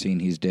here on the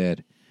scene. He's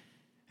dead.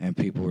 And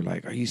people were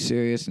like, "Are you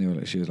serious?"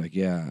 And she was like,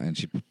 "Yeah." And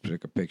she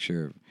took a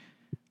picture of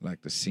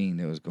like the scene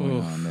that was going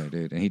on there,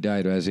 dude. And he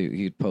died as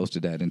he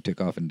posted that and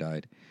took off and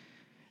died.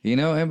 You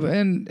know,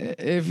 and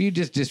if you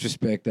just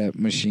disrespect that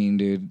machine,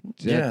 dude,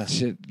 that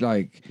shit,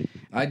 like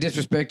I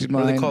disrespected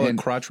mine. What do they call it?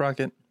 Crotch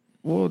rocket.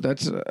 Well,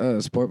 that's a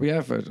sport. We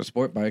have a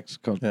sport bike. It's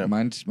called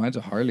mine's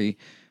a Harley.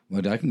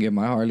 But I can get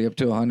my Harley up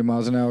to 100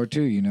 miles an hour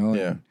too, you know.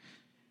 Yeah.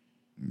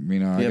 And, you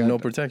know, you have no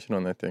protection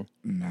on that thing.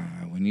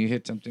 Nah, when you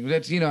hit something,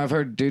 that's, you know, I've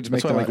heard dudes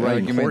make the like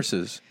riding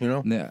horses, you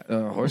know. Yeah,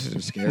 horses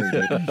are scary,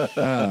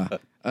 dude.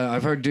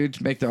 I've heard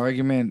dudes make the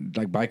argument,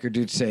 like biker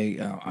dudes say,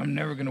 "I'm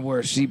never gonna wear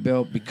a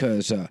seatbelt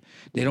because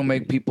they don't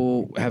make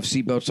people have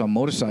seatbelts on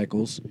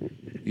motorcycles,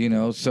 you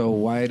know. So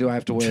why do I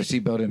have to wear a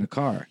seatbelt in a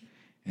car?"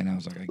 And I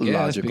was like, I guess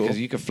Logical. because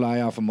you could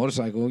fly off a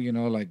motorcycle, you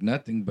know, like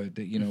nothing, but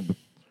you know.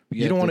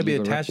 You don't want to be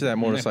attached to that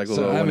motorcycle.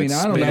 So, though, I when mean, it's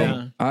I don't spinning.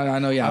 know. I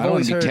know. Yeah, I've I don't want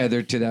always to be heard-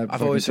 tethered to that.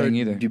 I've always heard thing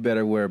either. you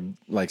better wear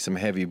like some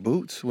heavy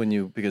boots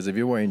because if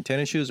you're wearing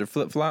tennis shoes or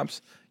flip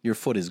flops, your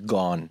foot is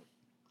gone.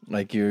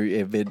 Like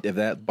if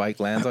that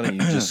bike lands on it, you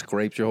just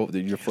scrape your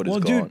foot is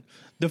gone. Dude,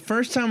 the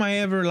first time I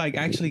ever like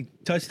actually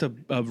touched a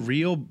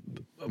real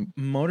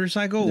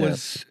motorcycle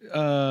was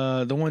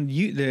the one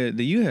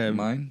you have.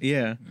 Mine?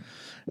 Yeah.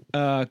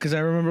 Because I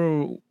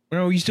remember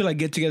we used to like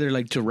get together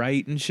like to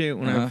write and shit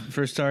when I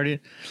first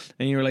started,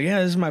 and you were like, "Yeah,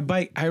 this is my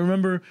bike." I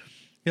remember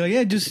you're like,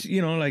 "Yeah, just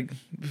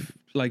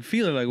like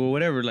feel it, like well,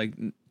 whatever." Like,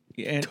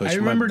 and Touch I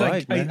remember my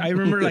bike, man. I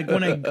remember like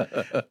when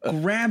I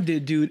grabbed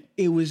it, dude,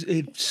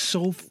 it's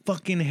so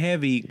fucking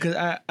heavy because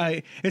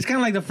I it's kind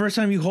of like the first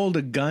time you hold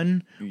a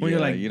gun when you're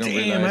like, you don't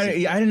damn, I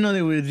realize didn't know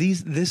they were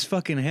this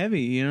fucking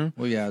heavy, you know?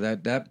 Well, yeah,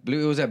 that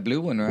blue. It was that blue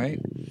one, right?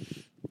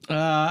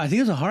 I think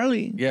it was a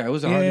Harley. Yeah, it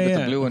was a Harley, but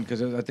the blue one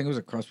because I think it was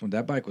a cross one.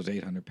 That bike was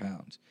 800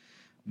 pounds.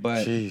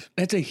 But Jeez.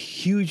 That's a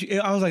huge.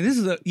 I was like, this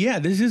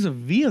is a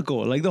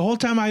vehicle. Like the whole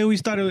time, I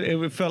always thought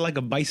it felt like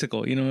a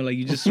bicycle. You know, like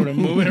you just sort of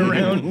move it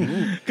around.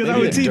 Because I Maybe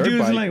would a see dirt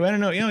dudes bike. like, I don't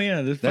know,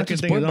 this that's fucking what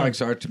thing sport is on.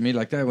 bikes are to me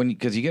like that.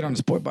 Because you get on a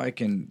sport bike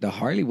and the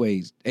Harley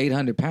weighs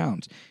 800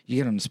 pounds. You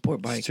get on a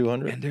sport bike,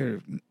 200. and they're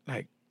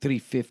like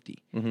 350.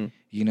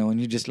 You know, and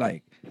you're just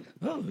like,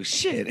 oh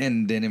shit,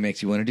 and then it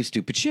makes you want to do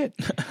stupid shit.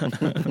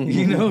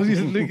 You know,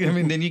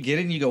 then you get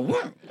it and you go,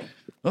 whoa.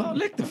 Oh,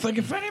 look, the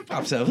fucking front end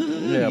pops up.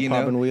 Yeah, you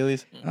popping know?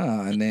 wheelies.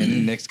 And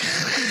then next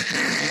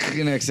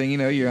thing you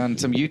know, you're on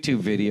some YouTube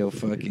video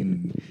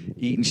fucking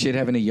eating shit,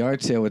 having a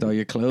yard sale with all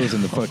your clothes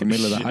in the fucking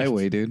middle of the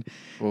highway, dude.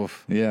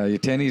 Oof. Yeah, your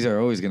tennies are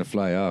always going to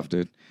fly off,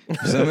 dude.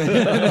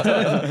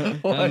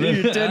 Why do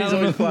your tennies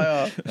always fly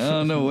off? I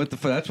don't know what the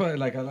fuck. That's why I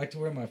like to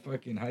wear my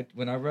fucking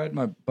when I ride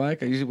my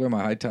bike, I usually wear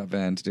my high top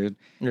Vans, dude.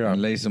 Yeah.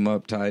 And lace them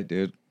up tight,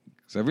 dude.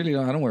 Because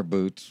I don't wear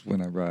boots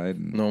when I ride.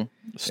 And, No,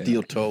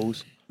 steel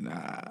toes.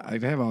 Nah, I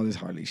have all this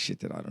Harley shit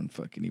that I don't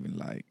fucking even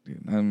like,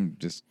 dude. I'm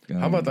just.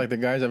 How about like the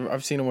guys?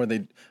 I've seen them where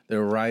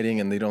they're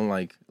riding and they don't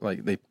like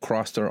they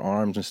cross their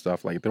arms and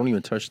stuff. Like they don't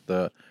even touch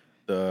the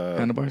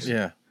handlebars?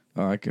 Yeah.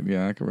 Oh, I could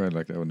ride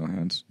like that with no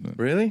hands. But-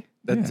 Really?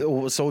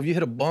 So if you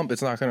hit a bump,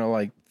 it's not gonna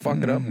like fuck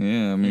it up.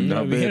 Yeah, I mean,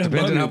 No, it hit a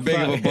depends on bump, how big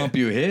of a you're bump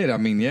you hit. I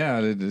mean, yeah,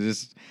 it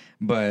just,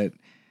 but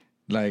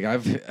like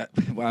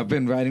I've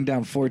been riding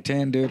down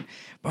 410, dude.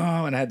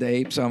 Oh, and I had the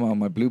apes on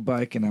my blue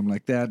bike, and I'm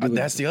like that. Dude.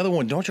 That's the other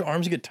one. Don't your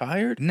arms get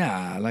tired?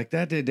 Nah, like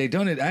that. They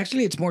don't.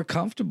 Actually, it's more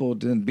comfortable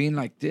than being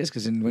like this.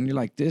 Because when you're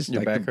like this, Your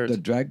like back hurts? the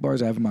drag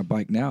bars I have on my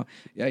bike now,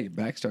 yeah, your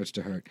back starts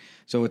to hurt.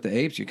 So with the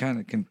apes, you kind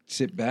of can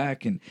sit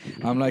back, and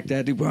I'm like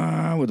that, dude,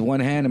 with one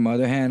hand, and my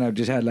other hand, I've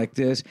just had like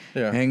this,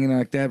 hanging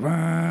like that,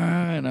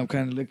 and I'm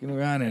kind of looking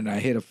around, and I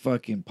hit a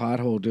fucking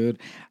pothole, dude.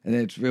 And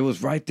it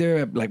was right there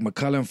at like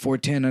McCullough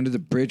 410 under the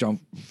bridge on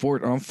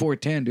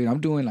 410, dude.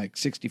 I'm doing like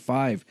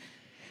 65.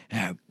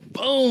 And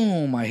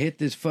boom, I hit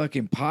this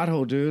fucking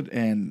pothole, dude.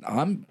 And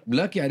I'm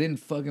lucky I didn't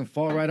fucking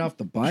fall right off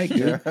the bike,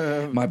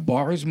 dude. My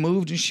bars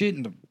moved and shit.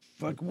 And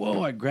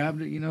whoa, I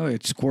grabbed it, you know,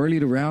 it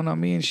squirrelied around on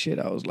me and shit.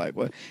 I was like,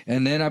 what?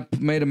 And then I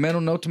made a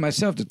mental note to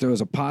myself that there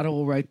was a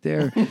pothole right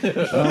there.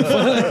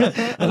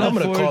 I'm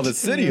going to call the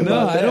city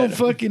about that. I don't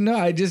fucking know.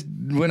 I just,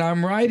 when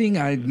I'm riding,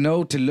 I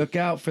know to look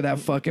out for that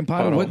fucking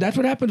pothole. That's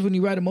what happens when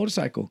you ride a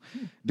motorcycle.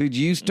 Dude,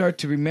 you start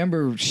to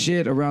remember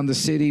shit around the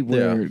city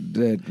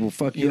that will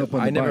fuck you up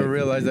on the I never bike.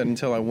 realized that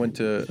until I went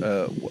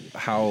to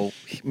how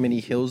many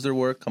hills there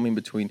were coming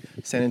between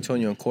San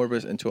Antonio and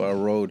Corpus into our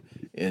road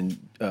in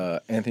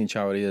Anthony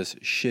Chavadia's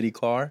shitty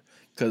car.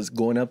 Because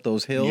going up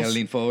those hills, You gotta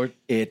lean forward.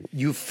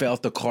 You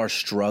felt the car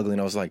struggling.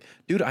 I was like,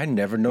 dude, I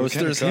never noticed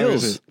kind of there's car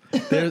is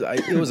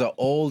hills. It was an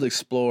old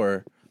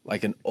Explorer,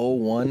 like an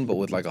 01, but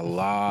with like a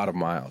lot of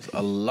miles.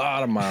 Like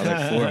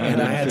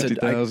and I had to.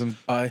 50,000.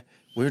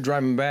 We were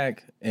driving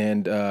back,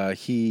 and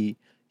he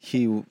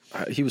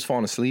was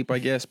falling asleep, I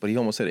guess, but he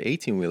almost hit an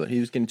 18-wheeler. He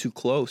was getting too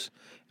close,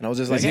 and I was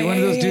just like, Is he one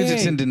of those dudes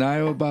that's hey. in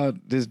denial about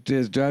his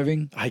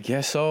driving? I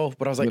guess so,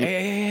 but I was like,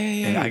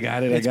 hey, I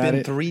got it, It's I got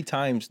been it. 3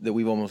 times that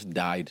we've almost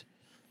died.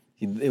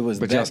 It was,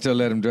 But that, y'all still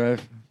let him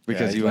drive?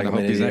 Because he's you want to like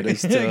hope an he's not.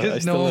 idiot. I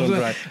still let him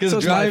drive. Because So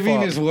it's my driving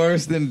fault. is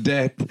worse than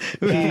death.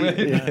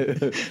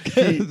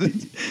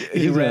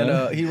 he ran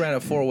a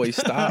 4-way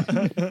stop.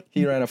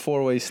 He ran a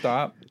 4-way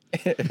stop,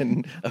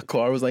 and a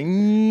car was like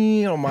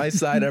on my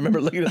side. I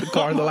remember looking at the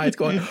car and the lights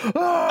going,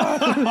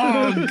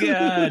 Oh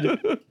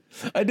God!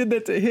 I did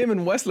that to him in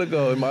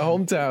Westlaco in my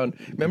hometown.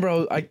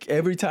 Remember,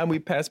 every time we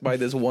passed by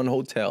this one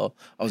hotel,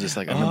 I was just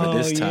like, I remember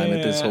this time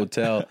at this yeah.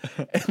 hotel.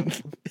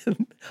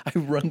 I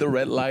run the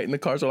red light, and the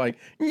cars are like,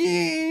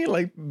 yeah,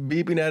 like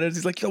beeping at us.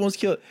 He's like, you almost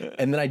killed it.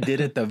 And then I did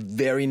it the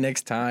very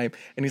next time,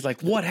 and he's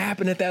like, what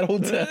happened at that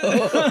hotel?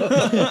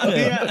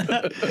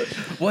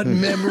 What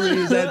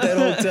memories at that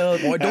hotel?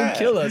 Boy, don't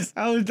kill us.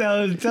 I was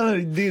telling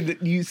dude,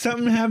 that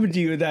something happened to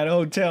you at that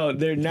hotel.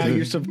 There, now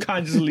you're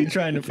subconsciously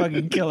trying to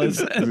fucking kill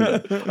us.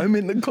 I'm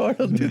in the car.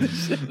 I'll do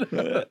this shit.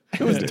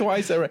 It was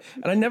twice I ran,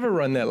 and I never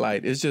run that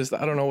light. It's just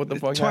I don't know what the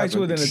fuck. Twice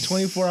happened. within a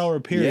 24-hour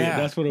period. Yeah,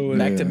 That's what it was.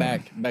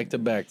 Back to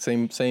back.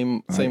 Same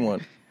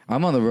one.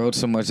 I'm on the road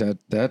so much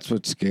that's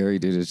what's scary,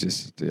 dude. It's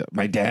just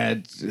my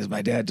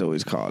dad's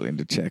always calling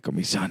to check on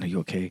me. Son, are you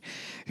okay?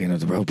 You know,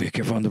 the road. Be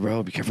careful on the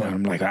road. Be careful. And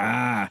I'm like,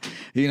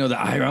 you know,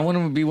 I don't want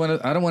to be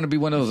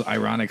one of those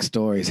ironic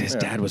stories. His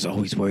dad was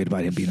always worried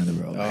about him being on the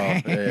road. Oh,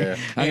 yeah.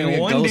 I'm gonna be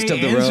a one ghost day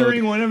of the road.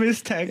 answering one of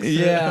his texts.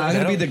 Yeah, I'm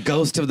gonna be the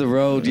ghost of the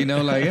road. You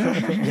know, like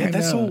Yeah,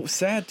 that's so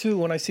sad too.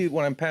 When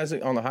I'm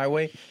passing on the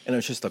highway and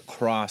it's just a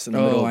cross in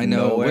the middle of I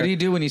know. nowhere. What do you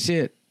do when you see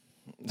it?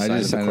 I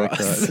Sign just of the sign the cross.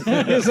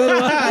 cross. So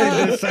do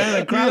I. The sign of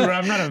the cross,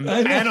 I'm not an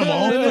animal.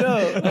 I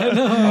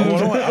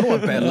don't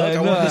want bad luck.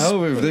 I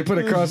hope if they put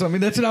a cross on me.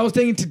 That's what I was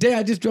thinking today.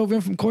 I just drove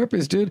in from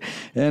Corpus, dude,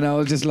 and I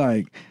was just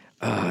like,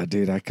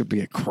 dude, I could be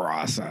a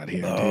cross out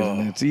here, dude.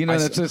 And that's, you know,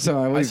 that's just so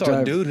I I always saw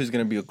drive. a dude who's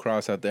gonna be a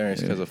cross out there, and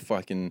it's because of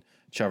fucking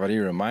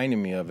Chavarri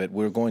reminding me of it.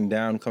 We were going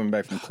down, coming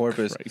back from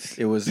Corpus.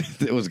 It was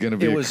It was gonna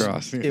be a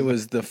cross. It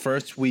was the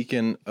first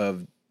weekend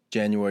of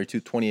January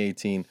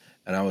 2018,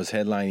 and I was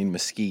headlining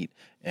Mesquite,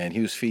 and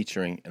he was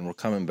featuring, and we're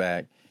coming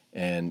back,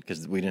 and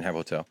because we didn't have a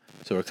hotel,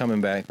 so we're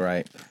coming back,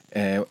 right?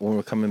 And when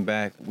we're coming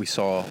back, we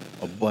saw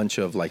a bunch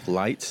of like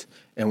lights,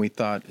 and we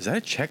thought, is that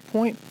a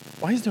checkpoint?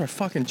 Why is there a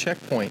fucking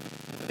checkpoint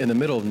in the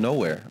middle of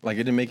nowhere? Like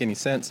it didn't make any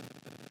sense.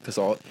 Because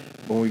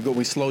when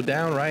we slowed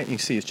down, right, and you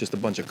see it's just a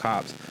bunch of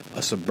cops.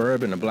 A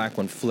Suburban, a black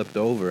one, flipped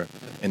over,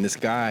 and this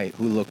guy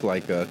who looked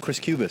like Chris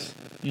Cubis,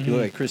 he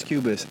looked like Chris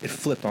Cubis, it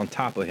flipped on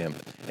top of him,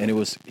 and it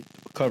was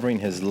covering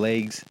his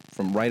legs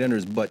from right under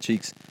his butt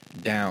cheeks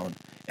down,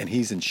 and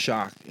he's in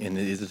shock, and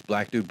it is this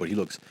black dude, but he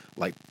looks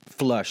like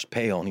flushed,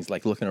 pale, and he's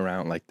like looking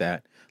around like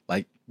that,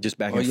 like just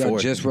back and y'all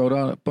forth. just rode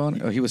up on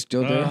it? Oh, he was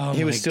still there?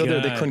 He was still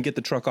there. They God. couldn't get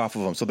the truck off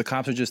of him. So the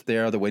cops are just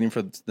there. They're waiting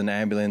for the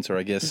ambulance or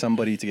I guess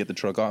somebody to get the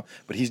truck off.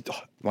 But he's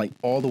like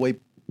all the way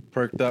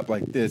perked up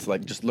like this,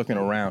 like just looking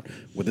around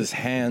with his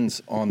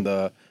hands on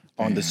the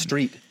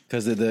street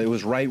because it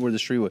was right where the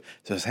street was.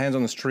 So his hands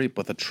on the street,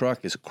 but the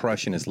truck is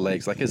crushing his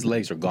legs. Like his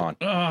legs are gone.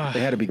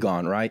 They had to be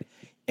gone, right?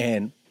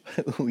 And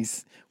we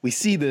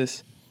see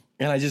this,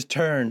 and I just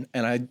turn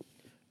and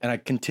I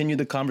continue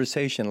the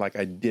conversation like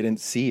I didn't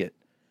see it.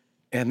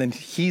 And then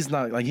he's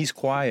not, like, he's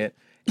quiet.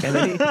 And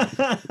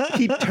then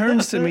he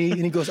turns to me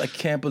and he goes, I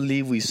can't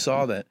believe we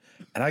saw that.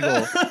 And I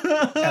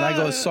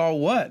go, saw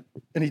what?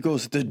 And he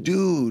goes, the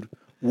dude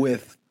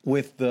with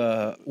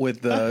the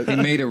He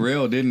made it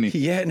real, didn't he?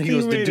 yeah, and he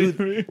goes,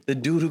 the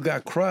dude who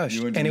got crushed.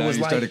 You went and it now was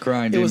you like started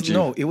crying, it was didn't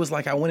you? no, it was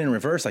like I went in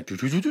reverse, like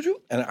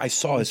and I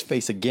saw his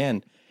face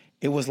again.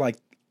 It was like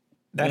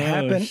that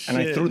happened, and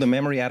I shit. threw the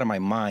memory out of my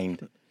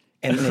mind.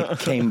 And then it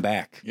came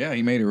back. Yeah,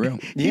 he made it real.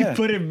 Yeah. He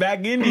put it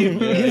back in you.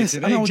 Yes, Hey,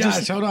 and I was Josh,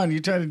 just, hold on. You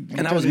tried to.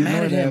 and I was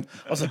mad at him.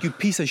 I was like, "You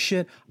piece of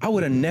shit! I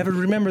would have never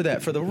remembered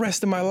that for the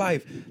rest of my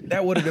life.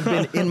 That would have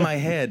been in my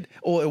head,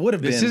 or it would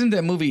have been. This isn't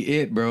that movie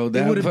It, bro.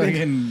 That would've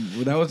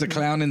that was the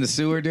clown in the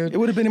sewer, dude. It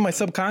would have been in my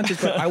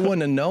subconscious, but I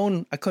wouldn't have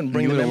known. I couldn't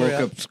bring You the would have memory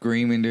woke up. up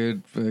screaming,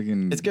 dude.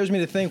 Fucking. It scares me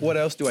to think, what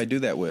else do I do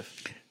that with?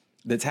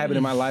 That's happened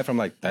in my life. I'm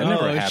like, that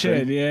never happened.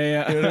 Shit.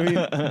 Yeah. You know what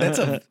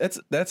I mean?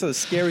 That's a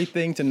scary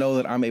thing to know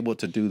that I'm able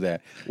to do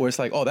that. Where it's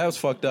like, oh, that was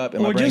fucked up.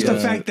 And Or my brain just the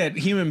goes, fact that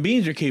human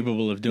beings are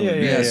capable of doing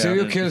it. Yeah,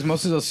 serial killers.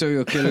 Most of those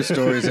serial killer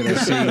stories that I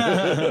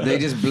see, they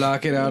just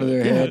block it out of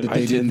their head that I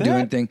they did didn't do that.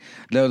 anything.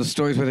 Those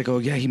stories where they go,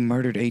 yeah, he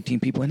murdered 18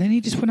 people, and then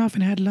he just went off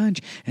and had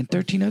lunch, and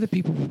 13 other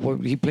people.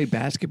 He played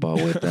basketball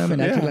with them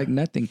and acted like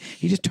nothing.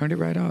 He just turned it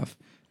right off.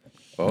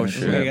 oh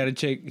So you shit. gotta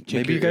check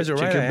Maybe you guys are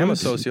right. I am a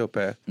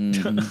sociopath.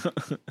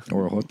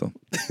 Or a joto.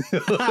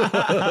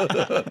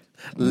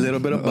 A little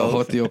bit of A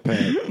both.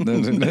 jotiopath.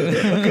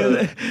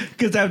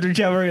 Because after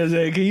Chavarria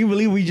said, "Can you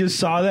believe we just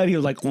saw that?" He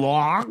was like,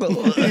 "Walk."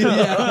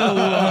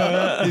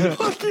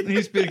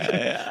 He's big.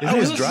 I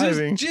was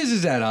driving. Jizz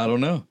is that? I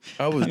don't know.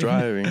 I was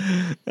driving.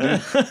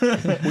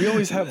 We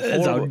always have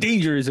That's how horrible.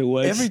 dangerous it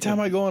was. Every time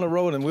I go on the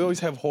road, and we always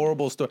have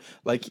horrible stories.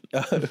 Like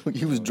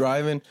he was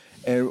driving,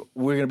 and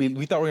we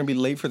thought we were gonna be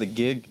late for the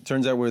gig.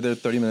 Turns out we were there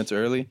 30 minutes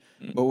early,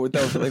 but we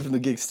thought we were late for the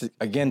gig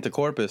again to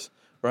Corpus,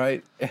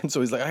 right? And so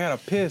he's like, I gotta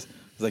piss.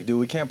 He's like, dude,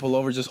 we can't pull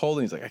over, just hold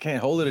it. He's like, I can't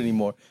hold it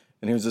anymore.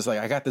 And he was just like,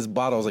 I got this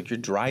bottle. I was like, you're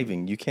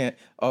driving. You can't.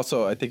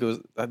 Also, I think it was,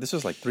 this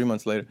was like 3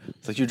 months later.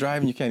 It's like, you're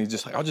driving, you can't. He's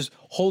just like, I'll just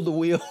hold the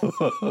wheel.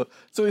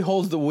 So he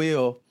holds the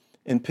wheel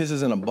and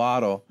pisses in a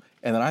bottle.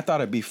 And then I thought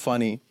it'd be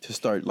funny to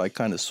start like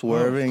kind of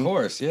swerving. Of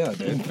course, yeah,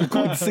 dude. We're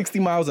going 60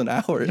 miles an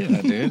hour.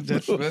 Yeah, dude.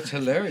 That's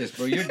hilarious,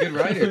 bro. You're a good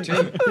writer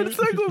too.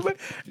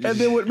 And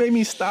then what made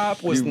me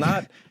stop was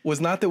not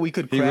that we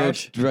could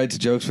crash. He writes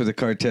jokes for the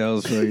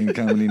cartels fucking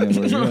comedy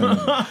network.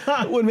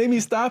 Yeah. What made me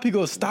stop, he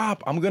goes,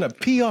 "Stop, I'm gonna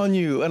pee on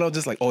you." And I was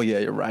just like, "Oh yeah,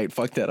 you're right.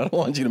 Fuck that. I don't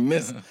want you to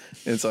miss."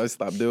 And so I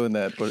stopped doing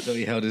that. But So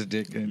he held his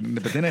dick,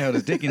 but then I held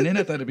his dick, and then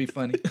I thought it'd be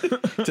funny.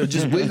 to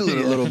just wiggle it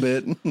a little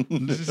bit.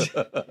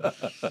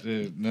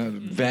 Dude, no,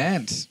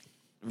 Vance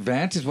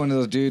is one of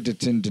those dudes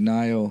that's in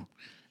denial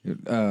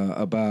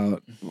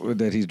about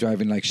that he's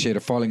driving like shit or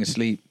falling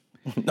asleep.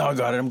 No, I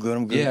got it. I'm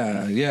good.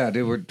 Yeah,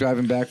 dude. We're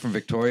driving back from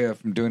Victoria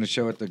from doing a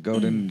show at the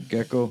Golden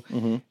Gecko,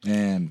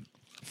 and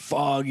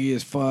foggy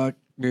as fuck,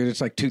 dude.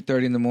 It's like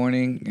 2:30 in the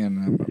morning, and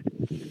I'm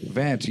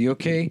Vance, you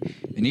okay?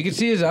 And you can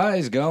see his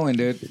eyes going,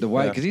 dude. The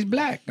white, because he's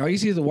black. All you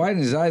see is the white in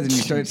his eyes, and you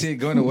start seeing it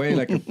going away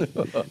like a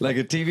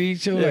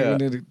TV show. Yeah.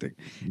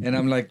 And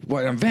I'm like,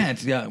 what? I'm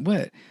Vance. Yeah,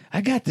 what?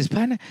 I got this,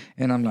 partner.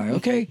 And I'm like,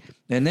 okay.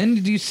 And then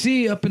did you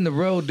see up in the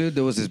road, dude,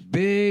 there was this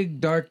big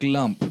dark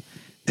lump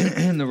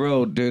in the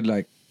road, dude,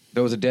 like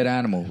there was a dead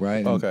animal,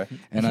 right? Okay.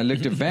 And I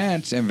looked at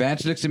Vance, and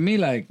Vance looks at me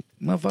like,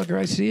 motherfucker,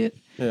 I see it.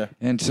 Yeah.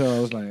 And so I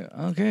was like,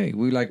 okay.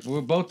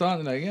 We're both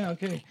on, like, yeah,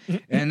 okay.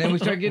 And then we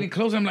start getting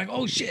closer. I'm like,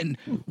 oh shit,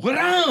 what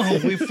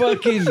on? We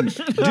fucking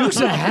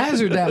Dukes of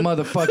Hazzard that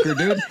motherfucker,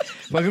 dude.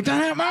 Fucking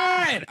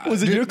dynamite.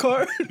 Was it your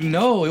car?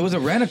 No, it was a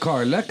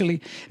rent-a-car,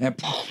 luckily. And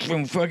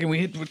fucking we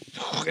hit,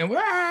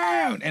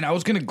 and I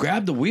was gonna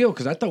grab the wheel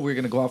because I thought we were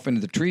gonna go off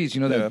into the trees.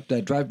 You know,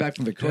 that drive back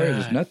from Victoria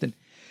was nothing.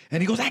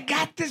 And he goes, I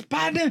got this,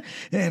 partner.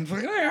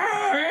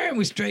 And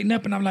we straighten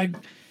up, and I'm like,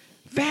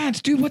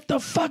 Vance, dude, what the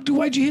fuck, dude?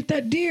 Why'd you hit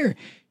that deer?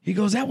 He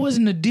goes, that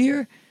wasn't a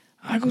deer.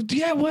 I go,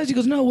 yeah, it was. He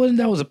goes, no, it wasn't.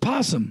 That was a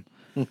possum.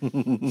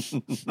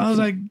 I was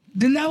like,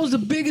 then that was the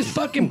biggest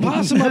fucking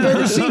possum I've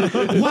ever seen.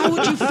 Why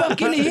would you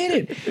fucking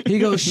hit it? He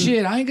goes,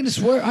 shit, I ain't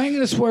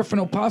gonna swerve for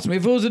no possum.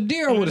 If it was a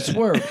deer, I would have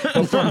swerved.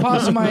 But for a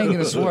possum, I ain't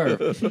gonna swerve.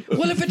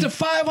 Well, if it's a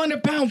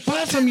 500-pound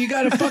possum, you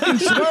gotta fucking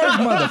swerve,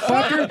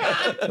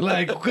 motherfucker.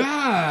 Like,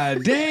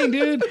 god dang,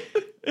 dude.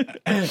 Dude,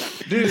 and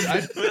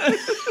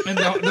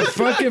the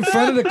fucking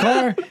front of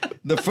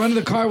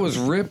the car was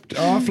ripped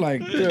off.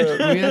 Like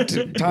we had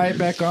to tie it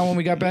back on when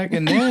we got back,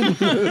 and then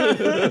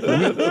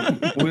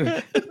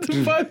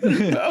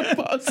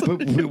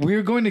we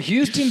were going to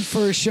Houston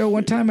for a show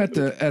one time at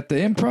the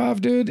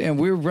Improv, dude, and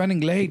we were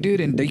running late,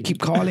 dude, and they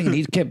keep calling, and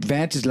he kept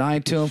Vance is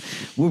lying to him.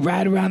 We're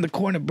right around the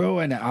corner, bro,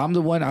 and I'm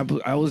the one.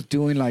 I was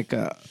doing like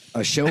a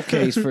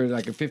showcase for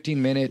like a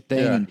 15-minute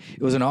thing. Yeah. And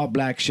it was an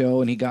all-black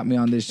show, and he got me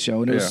on this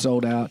show, and it was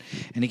sold out.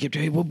 And he kept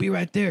telling me, we'll be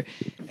right there.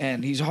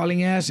 And he's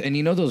hauling ass, and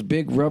you know those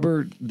big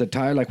rubber, the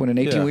tire, like when an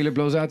 18-wheeler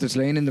blows out that's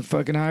laying in the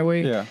fucking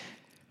highway? Yeah.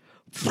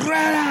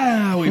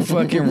 We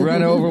fucking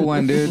run over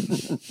one, dude.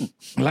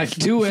 Like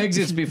 2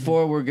 exits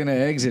before we're gonna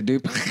exit,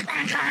 dude.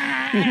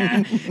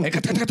 And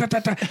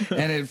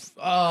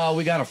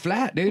we got a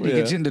flat, dude. He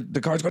gets in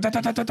the cars, go.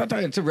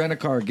 It's a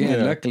rent-a-car again.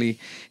 Yeah. Luckily,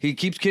 he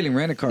keeps killing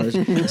rent-a-cars.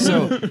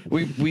 So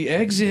we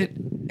exit,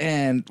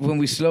 and when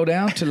we slow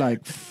down to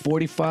like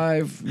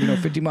 45,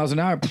 50 miles an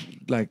hour,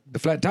 like the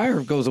flat tire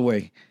goes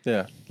away.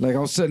 Yeah. Like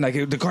all of a sudden,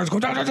 like the cars go,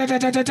 and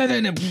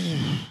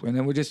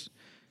then we're just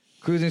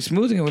cruising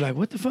smoothly, and we're like,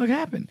 what the fuck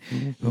happened?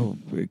 Oh,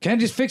 it can't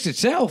just fix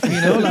itself,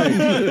 like,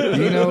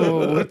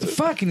 what the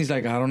fuck? And he's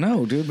like, I don't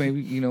know, dude.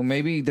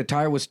 Maybe the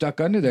tire was stuck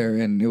under there,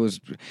 and it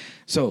was.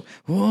 So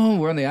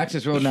we're on the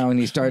access road now, and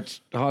he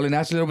starts hauling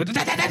ass a little bit,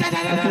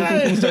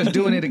 and starts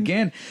doing it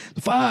again.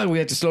 Fuck, we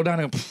had to slow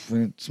down, and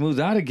it smooths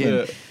out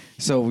again. Yeah.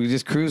 So we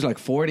just cruise like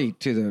 40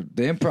 to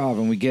the Improv,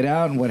 and we get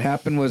out, and what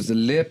happened was the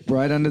lip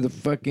right under the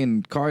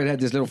fucking car, it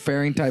had this little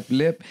fairing type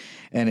lip,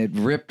 and it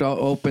ripped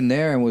open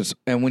there, and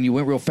when you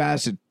went real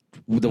fast,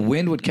 the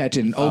wind would catch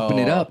it and open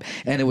it up,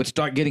 and it would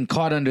start getting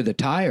caught under the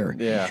tire.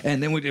 Yeah.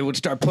 And then it would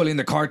start pulling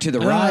the car to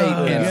the right,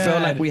 and it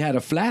felt like we had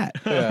a flat.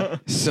 Yeah.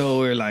 So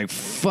we're like,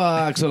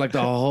 fuck. So like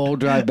the whole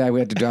drive back, we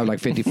had to drive like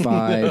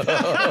 55,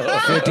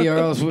 50 or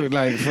else we were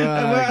like, fuck.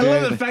 I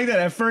love the fact that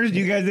at first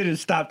you guys didn't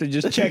stop to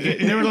just check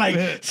it. They were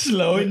like,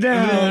 slow it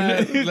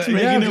down. It's making a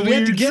we had to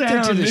weird get there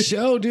to sound. the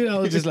show, dude. I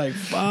was just like,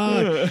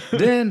 fuck.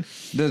 Then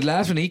the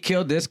last one, he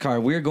killed this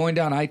car. We were going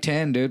down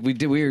I-10, dude. We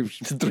were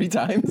 3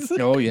 times.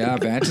 Oh yeah,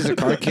 Vance is a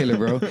car killer,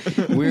 bro.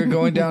 We were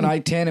going down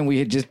I-10, and we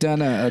had just done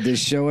this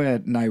show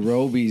at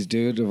Nairobi's,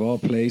 dude, of all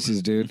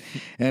places, dude.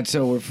 And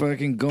so we're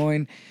fucking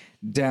going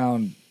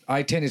down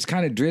I-10. It's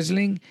kind of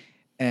drizzling,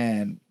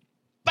 and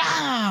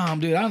bam,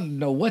 dude. I don't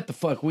know what the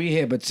fuck we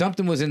hit, but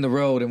something was in the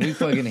road, and we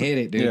fucking hit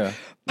it, dude. Yeah.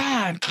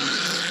 Bam,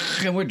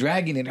 and we're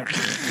dragging it,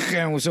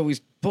 and so we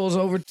pulls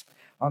over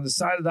on the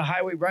side of the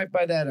highway, right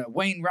by that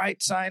Wayne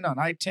Wright sign on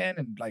I-10,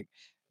 and like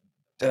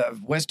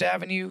West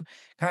Avenue,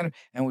 kind of,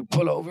 and we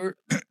pull over,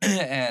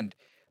 and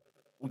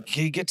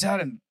he gets out,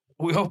 and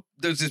we hope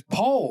there's this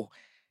pole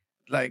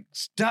like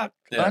stuck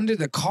under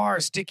the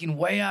car, sticking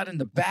way out in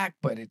the back,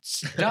 but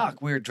it's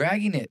stuck. We were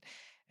dragging it,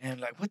 And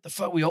like, what the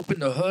fuck? We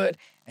opened the hood,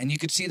 and you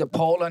could see the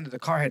pole under the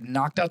car had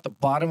knocked out the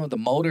bottom of the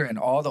motor, and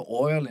all the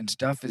oil and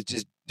stuff is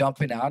just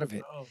dumping out of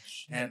it. Oh,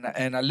 shit.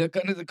 And I look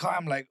under the car.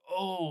 I'm like,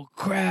 oh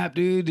crap,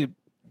 dude! It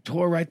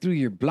tore right through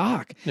your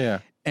block. Yeah.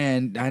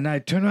 And I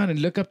turn around and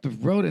look up the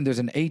road, and there's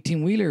an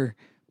 18-wheeler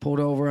pulled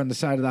over on the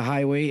side of the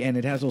highway, and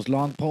it has those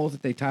long poles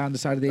that they tie on the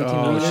side of the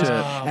 18-wheelers. shit.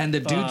 And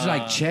the dude's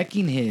like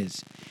checking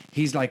his.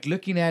 He's like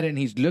looking at it, and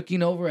he's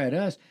looking over at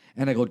us.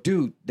 And I go,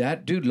 dude,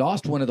 that dude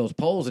lost one of those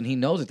poles, and he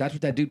knows it. That's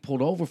what that dude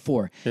pulled over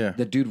for. Yeah.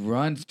 The dude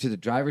runs to the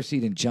driver's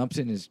seat and jumps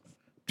in his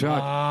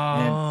truck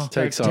and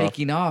starts Takes off.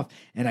 taking off.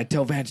 And I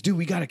tell Vance, dude,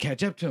 we got to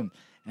catch up to him.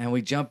 And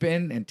we jump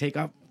in and take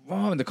off.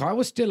 Oh, and the car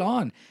was still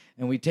on.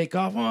 And we take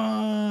off,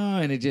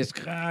 and it just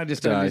started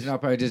losing our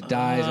power. It just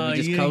dies, and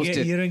we just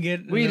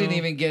coasted. We didn't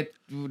even get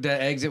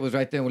the exit was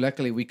right there.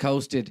 Luckily, we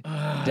coasted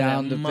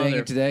down the thing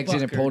into the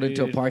exit and pulled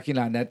into a parking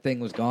lot. And that thing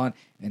was gone,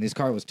 and his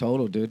car was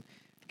total, dude.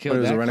 Killed But it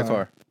was that a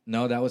rental-car.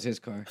 No, that was his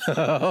car.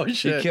 Oh He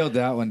shit. killed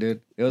that one,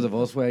 dude. It was a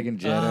Volkswagen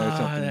Jetta or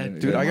something.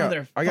 Dude, I got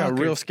Motherfucker.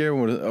 real scared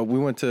when we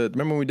went to.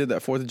 Remember when we did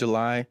that 4th of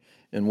July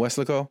in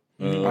Weslaco?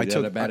 I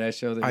took the badass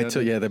show. I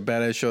took the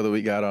badass show that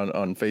we got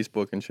on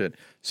Facebook and shit.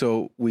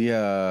 So we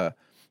I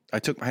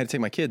had to take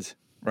my kids,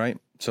 right?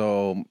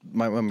 So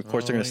my of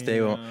course they're gonna stay,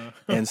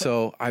 and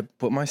so I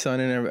put my son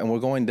in there, and we're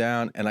going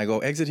down, and I go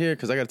exit here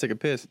because I got to take a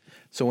piss.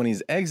 So when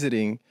he's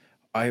exiting,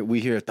 we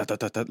hear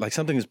like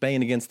something is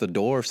banging against the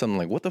door or something.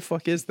 Like, what the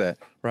fuck is that,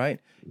 right?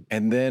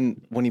 And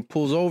then when he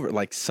pulls over,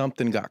 like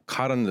something got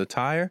caught under the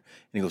tire, and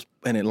he goes,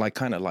 and it like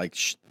kind of like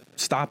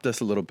stopped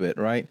us a little bit,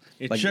 right?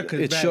 It like, shook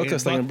it back, shook it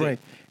us like a bucked break.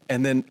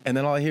 And then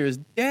all I hear is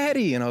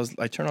 "Daddy," and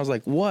I turned, I was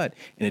like, "What?"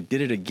 And it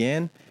did it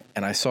again,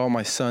 and I saw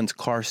my son's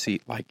car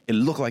seat, like it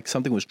looked like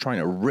something was trying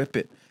to rip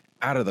it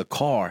out of the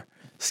car.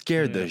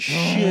 Scared the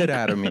shit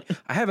out of me.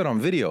 I have it on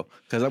video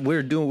because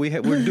we're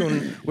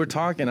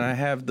talking, and I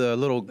have the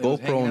little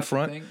GoPro in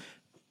front.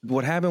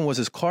 What happened was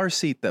his car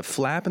seat, that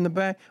flap in the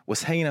back,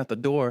 was hanging out the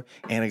door,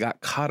 and it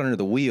got caught under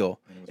the wheel.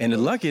 And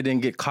lucky it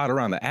didn't get caught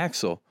around the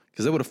axle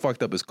because it would have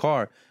fucked up his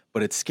car.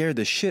 But it scared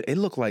the shit. It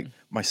looked like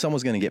my son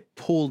was gonna get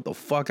pulled the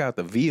fuck out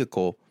the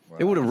vehicle. Wow.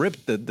 It would have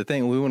ripped the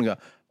thing. We wouldn't go.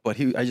 But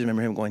I just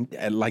remember him going,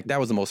 like, that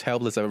was the most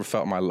helpless I've ever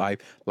felt in my life.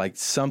 Like,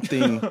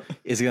 something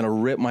is going to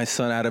rip my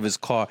son out of his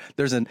car.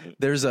 There's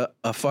a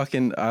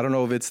fucking, I don't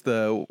know if it's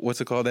what's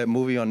it called, that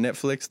movie on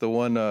Netflix? The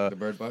one, The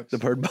Bird Box? The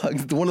Bird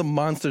Box. One of the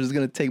monsters is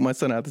going to take my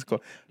son out of this car.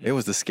 It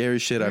was the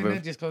scariest shit I've ever.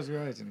 Just close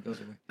your eyes and it goes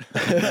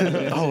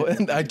away. Oh,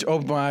 and I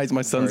opened my eyes,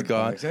 my son's Bird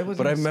gone. Box.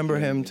 But I remember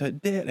him dead,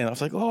 and I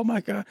was like, oh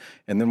my God.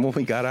 And then when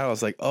we got out, I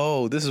was like,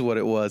 oh, this is what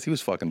it was. He was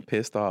fucking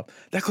pissed off.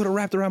 That could have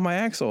wrapped around my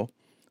axle.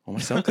 Oh, my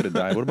son could have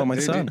died. What about my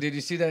son? Did you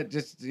see that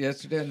just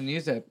yesterday on the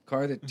news? That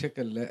car that took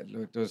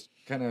it was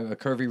kind of a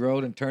curvy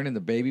road and turned, and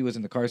the baby was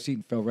in the car seat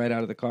and fell right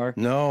out of the car.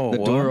 No, the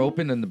door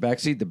opened in the back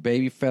seat. The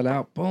baby fell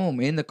out. Boom,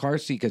 in the car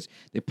seat because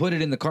they put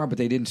it in the car, but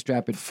they didn't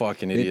strap it.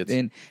 Fucking idiots.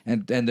 And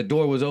the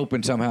door was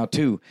open somehow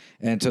too,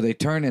 and so they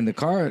turn in the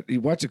car.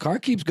 You watch the car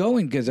keeps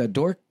going because that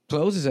door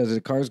closes as the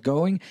car's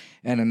going,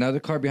 and another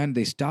car behind.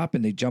 They stop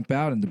and they jump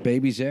out, and the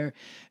baby's there,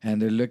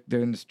 and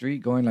they're in the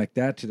street going like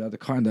that to the other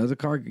car. And the other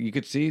car, you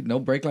could see no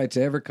brake lights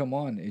ever come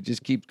on. It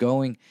just keeps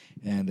going,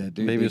 and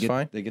baby was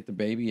fine. They get the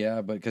baby,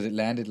 yeah, but because it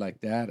landed like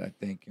that, I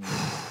think.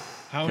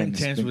 How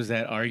intense was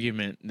that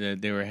argument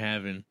that they were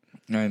having?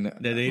 And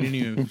that they didn't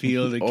even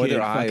feel the or kid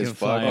their eyes fucking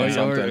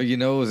fly. or you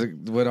know,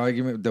 what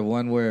argument? The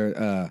one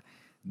where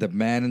the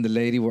man and the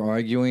lady were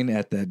arguing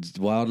at that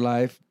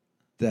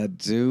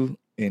that zoo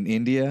in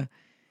India,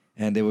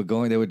 and they were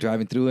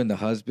driving through, and the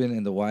husband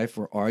and the wife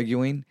were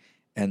arguing,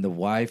 and the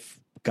wife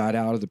got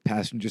out of the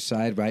passenger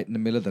side right in the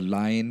middle of the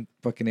lion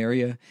fucking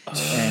area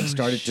and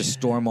started to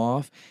storm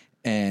off,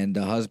 and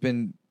the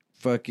husband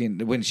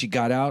when she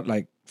got out,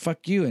 like,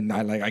 fuck you, and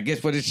I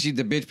guess the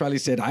bitch probably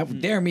said, I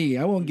dare me,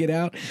 I won't get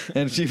out,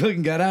 and she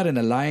fucking got out, and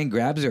the lion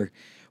grabs her.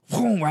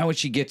 Boom, right when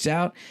she gets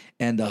out,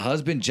 and the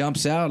husband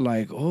jumps out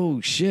like,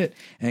 oh shit,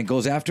 and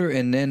goes after her,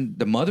 and then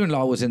the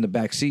mother-in-law was in the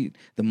back seat.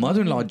 The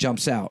mother-in-law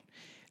jumps out,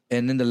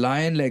 and then the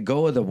lion let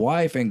go of the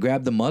wife and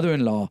grabbed the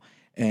mother-in-law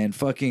and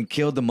fucking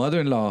killed the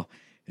mother-in-law,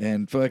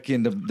 and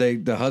fucking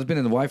the husband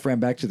and the wife ran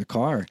back to the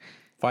car.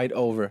 Fight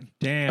over.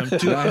 Damn.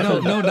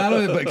 No, not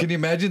only, but can you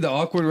imagine the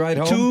awkward ride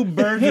home? 2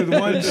 birds with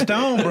 1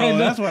 stone, bro.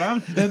 That's what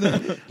I'm. And then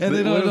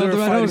What if they were ride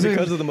fighting home saying,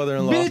 because of the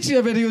mother-in-law? Bitch, I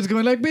bet he was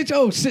going like, bitch,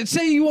 oh,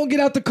 say you won't get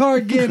out the car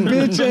again,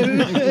 bitch.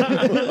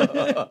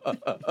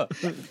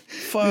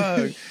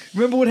 Fuck.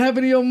 Remember what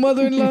happened to your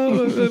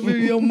mother-in-law,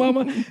 your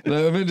mama?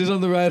 Like, just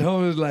on the ride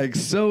home, it was like,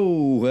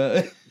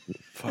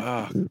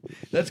 Fuck.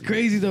 That's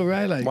crazy though,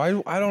 right? Like,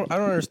 Why? I don't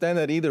understand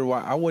that either.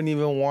 Why I wouldn't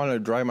even want to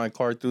drive my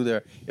car through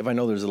there if I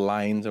know there's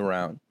lions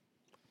around.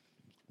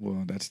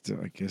 well, that's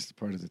I guess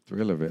part of the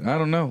thrill of it. I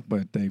don't know,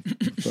 but they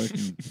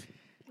fucking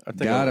I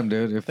think got him,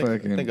 dude. They're I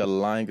think a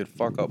lion could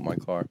fuck up my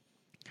car.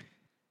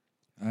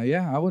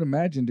 Yeah, I would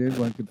imagine, dude.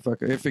 One could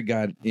fuck if it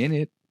got in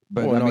it.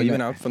 But Well, I no, mean,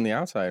 even out from the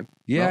outside.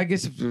 yeah, No? I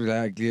guess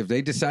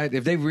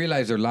if they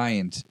realize they're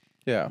lions,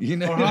 Yeah. you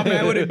know. Or how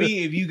bad would it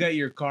be if you got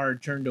your car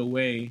turned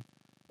away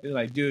They're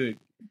like, dude,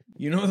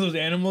 you know those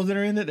animals that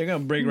are in there? They're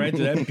gonna break right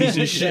to that piece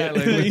of shit.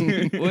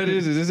 What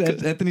is it? Is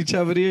this Anthony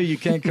Chavarria? You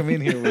can't come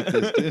in here with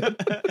this, dude.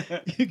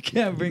 You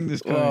can't bring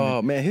this car.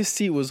 Oh man, his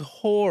seat was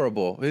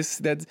horrible. That's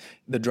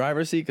the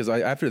driver's seat. Because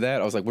after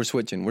that, I was like, we're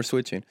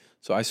switching.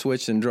 So I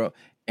switched and drove.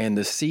 And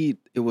the seat,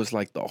 it was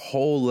like the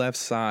whole left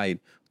side.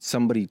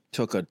 Somebody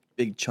took a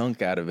big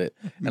chunk out of it,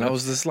 and I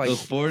was just like,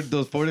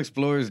 those Ford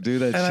Explorers do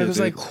that. and shit, I was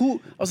dude. like,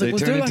 who? I was like, They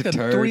was turn there like into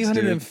a turds,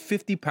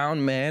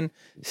 350-pound man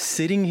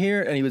sitting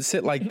here, and he would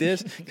sit like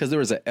this because there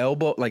was an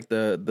elbow, like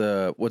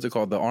the what's it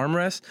called, the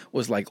armrest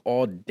was like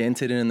all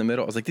dented in the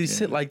middle. I was like, did he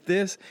sit like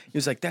this? He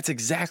was like, that's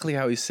exactly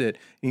how he sit,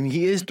 and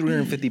he is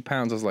 350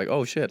 pounds. I was like,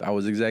 oh shit, I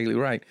was exactly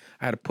right.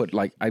 I had to put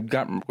I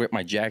got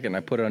my jacket and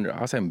I put it under.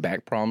 I was having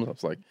back problems. I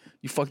was like,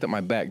 you fucked up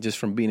my back just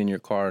from being in your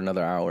car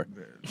another hour.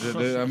 I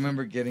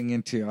remember getting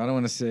into, I don't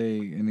want to say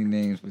any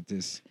names, but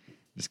this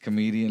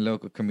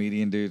local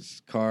comedian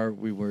dude's car,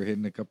 we were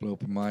hitting a couple of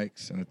open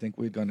mics, and I think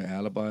we'd gone to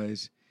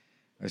Alibis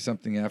or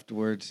something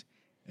afterwards,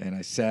 and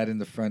I sat in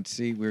the front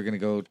seat. We were going to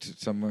go to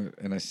somewhere,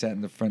 and I sat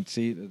in the front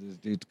seat of this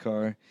dude's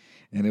car,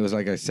 and it was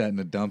like I sat in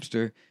a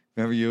dumpster.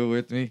 Remember you were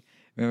with me?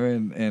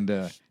 Remember? And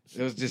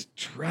it was just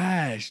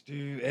trash,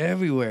 dude,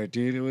 everywhere,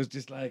 dude. It was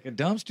just like a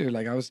dumpster.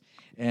 Like I was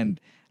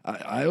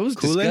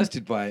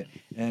disgusted by it,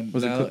 and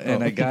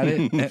and I got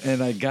it,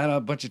 and I got a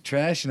bunch of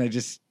trash, and I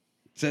just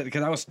said,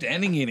 because I was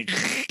standing in it,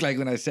 like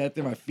when I sat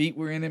there, my feet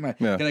were in it,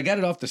 because I got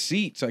it off the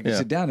seat so I could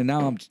sit down, and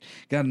now I'm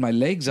got my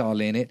legs all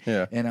in it,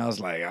 and I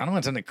was like, I don't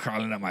want something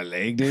crawling up my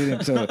leg, dude,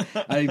 and so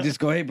I just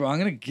go, hey, bro, I'm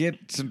gonna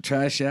get some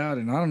trash out,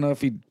 and I don't know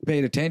if he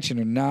paid attention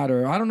or not,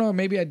 or I don't know,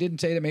 maybe I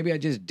didn't say that, maybe I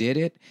just did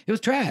it. It was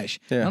trash.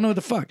 I don't know what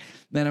the fuck.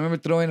 Then I remember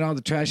throwing all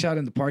the trash out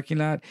in the parking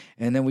lot,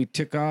 and then we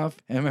took off,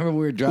 and I remember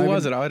we were driving. Who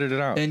was it? I edited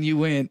it out. And he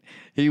went,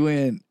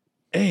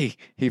 hey,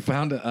 he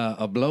found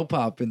a blow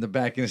pop in the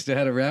back and it still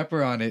had a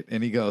wrapper on it.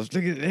 And he goes,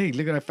 look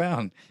what I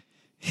found.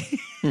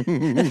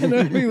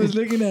 And he was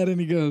looking at it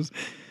and he goes,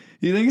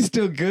 you think it's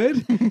still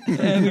good?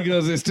 And he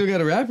goes, it's still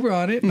got a wrapper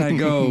on it. And I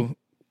go,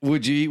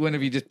 would you eat one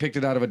if you just picked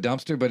it out of a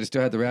dumpster, but it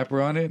still had the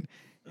wrapper on it?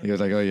 He goes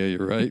like, oh yeah,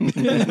 you're right.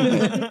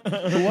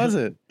 Who was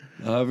it?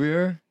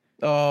 Javier.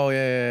 Oh,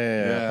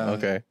 yeah.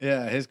 Okay.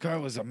 Yeah, his car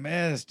was a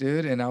mess,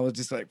 dude. And I was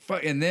just like,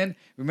 fuck. And then,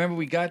 remember,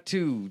 we got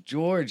to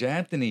George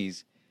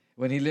Anthony's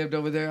when he lived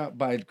over there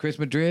by Chris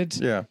Madrid's.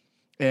 Yeah.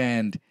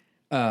 And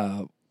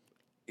Javi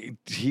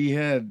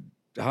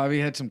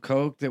had some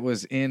Coke that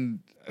was in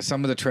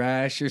some of the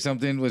trash or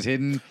something, was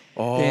hidden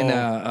in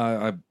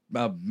a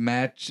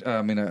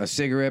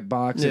cigarette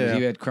box that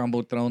he had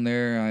crumbled thrown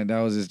there, and that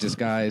was his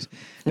disguise.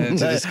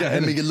 And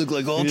and make it look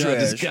like all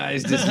trash. This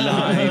guy's just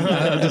lying.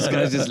 This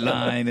guy's just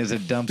lying as a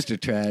dumpster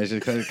trash,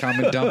 a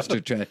common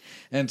dumpster trash.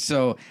 And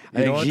so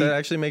you know what? That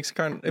actually makes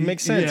sense.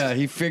 Yeah,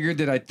 he figured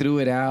that I threw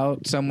it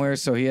out somewhere,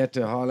 so he had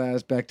to haul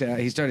ass back to.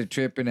 He started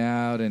tripping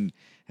out and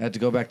had to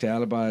go back to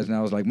Alibis, and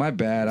I was like, my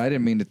bad. I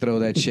didn't mean to throw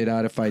that shit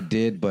out if I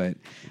did, but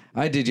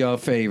I did y'all a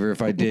favor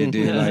if I did,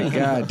 dude. Like,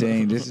 god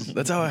dang,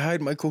 that's how I hide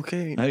my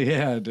cocaine.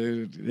 Yeah,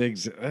 dude.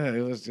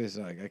 It was just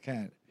like, I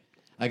can't.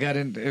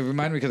 It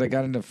reminded me because I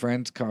got into a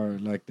friend's car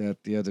like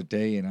that the other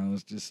day, and I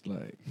was just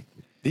like.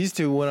 These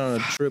two went on a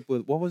trip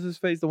with, what was his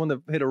face? The one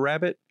that hit a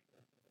rabbit?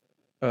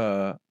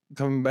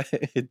 Coming back.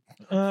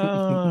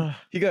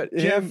 He got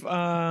Jeff,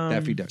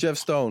 Daffy Duck. Jeff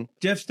Stone.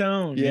 Jeff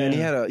Stone. Yeah, and he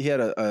had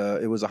a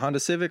it was a Honda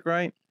Civic,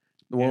 right?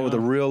 The one with a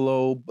real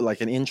low,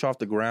 like an inch off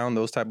the ground,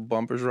 those type of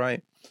bumpers,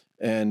 right?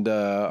 And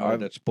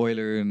that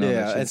spoiler and all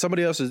that shit. And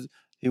somebody else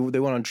they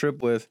went on a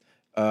trip with.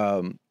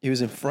 He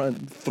was in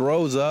front,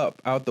 throws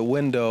up out the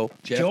window.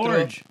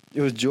 George. It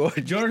was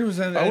George. George was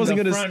in the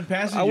front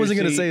passenger I wasn't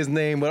gonna seat. say his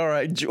name, but all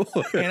right, George.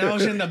 And I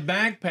was in the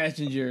back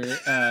passenger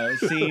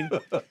seat,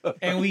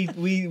 and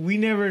we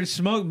never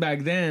smoked back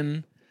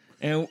then.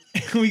 And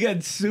we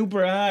got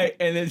super high,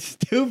 and then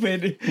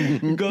Stupid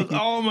goes,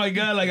 "Oh my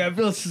god, like I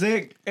feel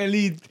sick," and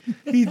he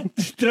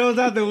throws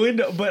out the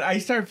window. But I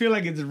start feeling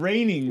like it's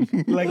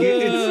raining, like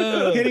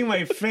it's hitting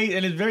my face,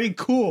 and it's very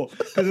cool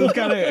because it's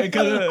kind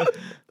of.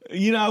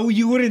 You know,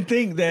 you wouldn't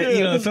think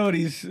that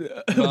somebody's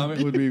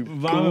vomit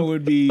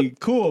would be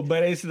cool,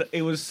 but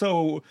it was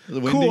so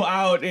cool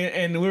out,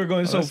 and we were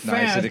going so fast.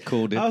 Nice that it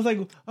cooled it. I was like,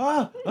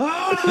 I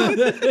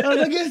was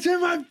like, it's in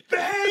my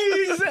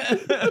face.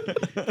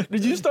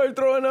 Did you start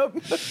throwing up?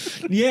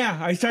 Yeah,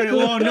 I started.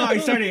 Well, no, I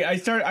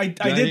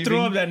did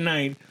throw up that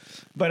night,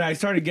 but I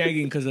started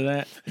gagging because of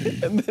that.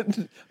 And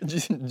then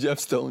Jeff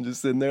Stone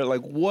just sitting there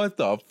like, what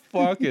the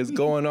fuck is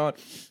going on?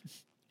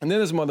 And then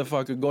this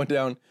motherfucker going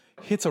down.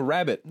 Hits a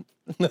rabbit.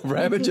 The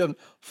rabbit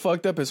jumped,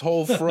 fucked up his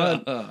whole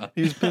front.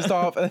 He was pissed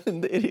off,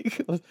 and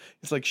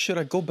he's like, "Should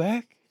I go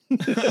back?"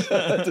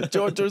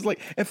 George's like,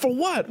 "And for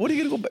what? What are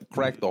you gonna go back?"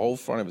 Cracked the whole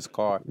front of his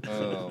car.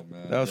 Oh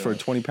man, that was for a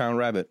 20-pound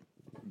rabbit.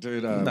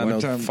 Dude, one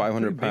time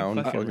 500-pound.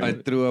 I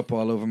threw up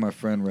all over my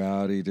friend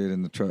Rowdy. Dude,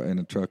 in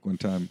the truck one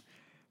time.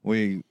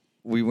 We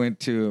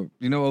went to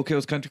Oak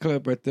Hills Country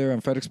Club right there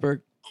on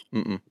Fredericksburg.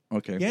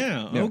 Okay.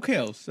 Yeah, Oak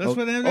Hills. That's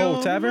what they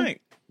Tavern.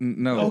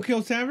 No. Oak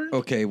Hills Tavern?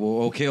 Okay,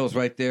 well, Oak Hills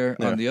right there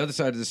on the other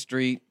side of the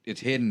street. It's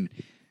hidden.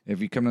 If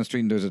you come down the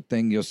street and there's a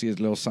thing, you'll see his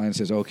little sign that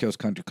says Oak Hills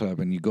Country Club,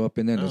 and you go up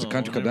in there. And there's a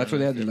country club. That's where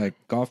they have like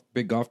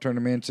big golf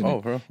tournaments.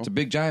 And bro. It's a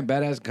big giant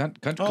badass country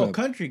club. Oh,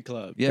 country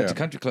club. Yeah, it's a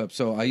country club.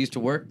 So I used to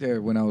work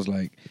there when I was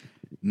like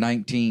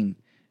 19,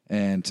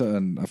 and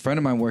so a friend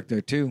of mine worked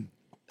there too.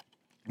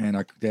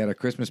 And they had a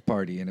Christmas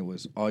party, and it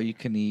was all you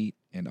can eat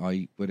and all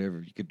you, whatever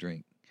you could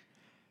drink.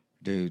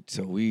 Dude,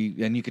 so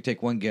you could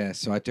take one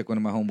guest. So I took one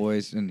of my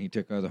homeboys, and he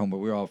took another homeboy.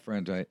 We were all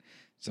friends, right?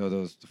 So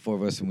the four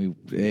of us, and we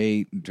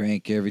ate and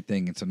drank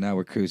everything. And so now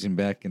we're cruising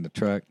back in the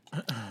truck.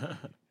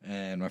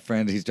 And my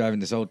friend, he's driving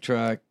this old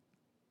truck.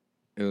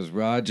 It was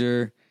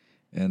Roger,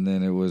 and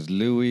then it was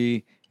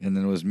Louie, and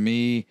then it was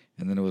me,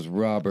 and then it was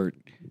Robert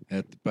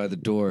by the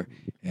door.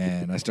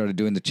 And I started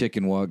doing the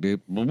chicken walk, dude.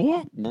 As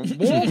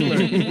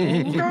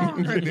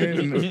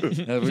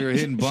we were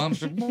hitting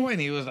bumps,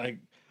 and he was like,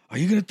 "Are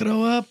you gonna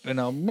throw up?"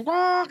 And I was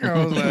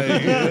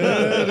like,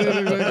 "Yeah, dude,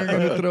 I'm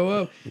gonna throw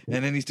up."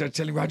 And then he started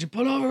telling Roger,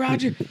 "Pull over,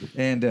 Roger."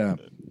 And I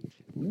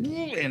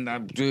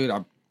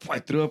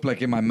threw up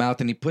like in my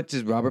mouth. And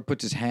Robert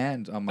puts his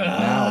hands on my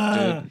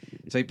mouth,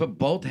 dude. So he put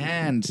both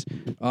hands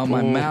on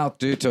my mouth,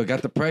 dude. So it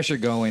got the pressure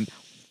going.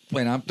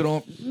 And I'm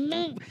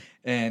throwing.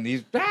 And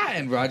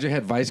and Roger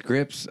had vice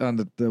grips on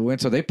the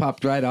wind, so they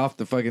popped right off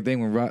the fucking thing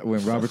when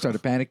Robert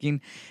started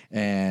panicking,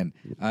 and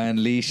I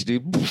unleashed,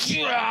 dude.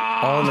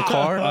 All in the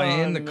car?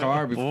 In the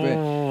car.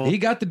 Before, he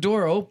got the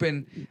door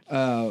open,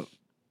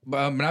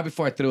 not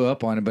before I threw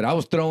up on him, but I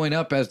was throwing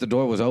up as the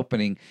door was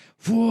opening.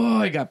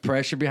 I got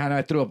pressure behind it.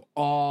 I threw up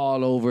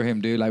all over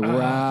him, dude, like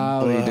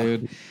rowdy,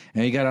 dude.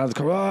 And he got out of the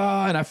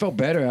car, and I felt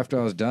better after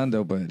I was done,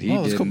 though, but he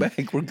didn't. Let's go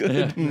back. We're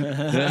good.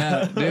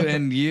 Yeah, dude,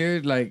 and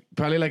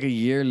probably like a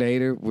year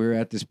later, we were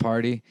at this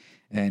party,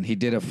 and he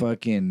did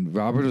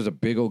Robert was a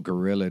big old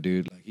gorilla,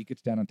 dude. Like, he could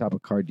stand on top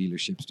of car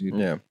dealerships, dude.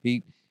 Yeah.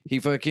 He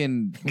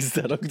fucking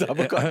Stand on top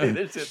of car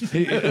dealerships.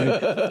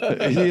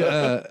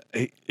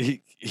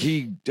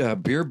 he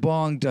beer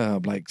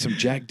bonged like some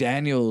Jack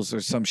Daniels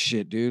or some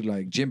shit, dude.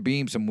 Like Jim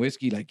Beam, some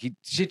whiskey, like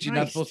shit you're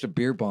not supposed to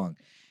beer bong.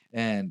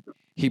 And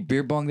he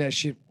beer bonged that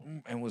shit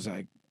and was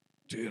like,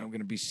 "Dude, I'm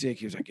gonna be sick."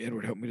 He was like,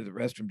 "Edward, help me to the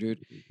restroom,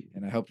 dude."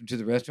 And I helped him to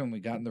the restroom. We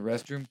got in the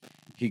restroom.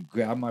 He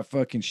grabbed my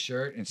fucking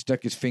shirt and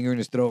stuck his finger in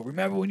his throat.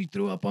 "Remember when you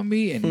threw up on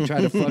me?" And he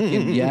tried to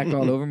fucking yak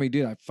all over me,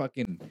 dude. I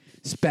fucking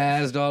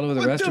spazzed all over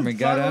the restroom and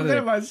got out of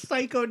there. What kind of a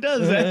psycho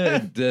does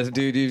that?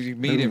 Dude, if you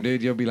meet him,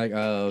 dude, you'll be like,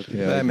 "Oh, okay."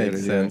 That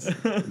makes sense.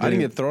 I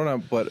didn't get thrown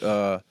up, but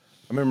I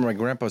remember my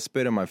grandpa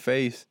spit in my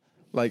face,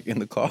 like in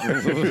the car.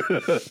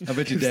 I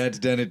bet your dad's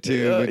done it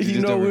too. But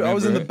you I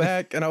was in the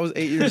back and I was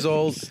 8 years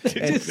old.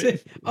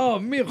 And "Oh,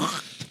 me."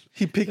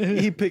 he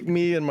picked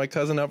me and my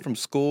cousin up from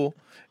school,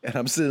 and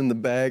I'm sitting in the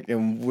back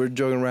and we're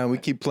joking around. We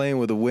keep playing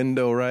with the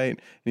window, right? And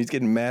he's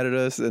getting mad at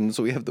us, and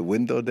so we have the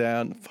window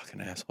down,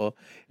 fucking asshole.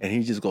 And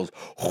he just goes,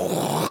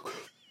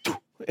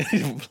 and he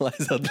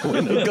flies out the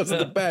window, goes to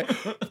the back,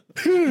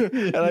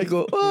 and I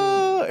go,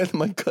 "Oh!" And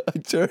I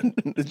turn,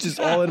 and it's just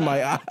all in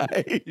my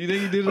eye. You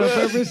think he did it on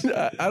purpose?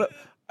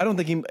 I don't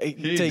think he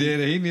did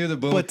it. He knew the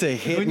boom. But to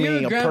hit when me you're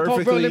a grandpa,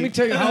 perfectly. bro, let me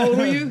tell you, how old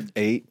were you?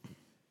 8.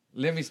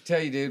 Let me tell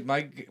you, dude.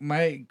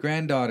 My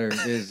granddaughter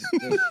is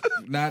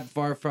not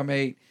far from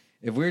 8.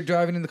 If we're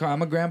driving in the car,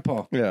 I'm a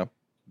grandpa. Yeah.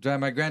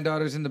 My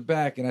granddaughter's in the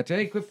back, and I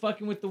tell you, quit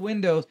fucking with the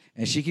windows,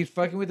 and she keeps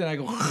fucking with it, and I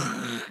go,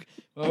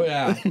 "Oh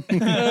yeah."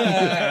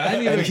 I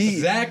knew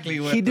exactly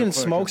what. He didn't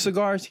smoke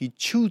cigars. He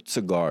chewed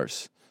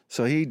cigars.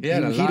 So he'd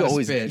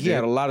always spit, he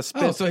had a lot of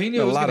spit. Oh, so he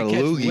knew it was a lot going of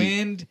to catch loogie.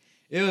 wind.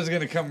 It was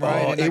going to come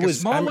right. Oh, in. Like it was.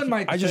 a small one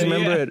might. I just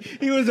remember it.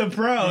 He was a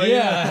pro.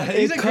 Yeah,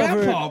 he's a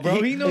grandpa,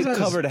 bro. He knows it how to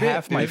covered spit,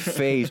 half my dude.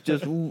 face.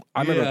 Just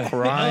I remember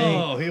crying.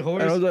 Oh, he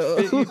horse. And I was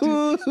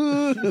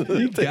like,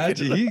 He got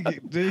you.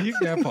 Your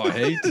grandpa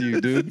hates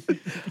you, dude.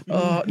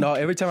 no,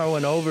 every time I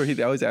went over,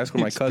 he always asked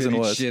where my cousin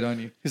was. Shit on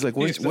you. He's like,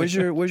 where's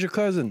your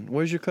cousin?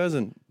 Where's your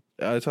cousin?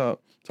 That's all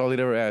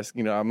he'd ever ask.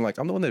 You know, I'm like,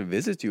 I'm the one that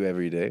visits you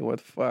every day. What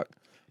the fuck?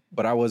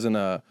 But I wasn't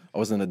a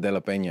De La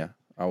Peña.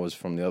 I was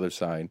from the other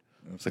side.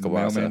 It's like a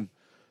Wasa.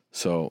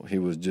 So he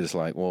was just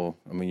like, "Well,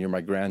 I mean, you're my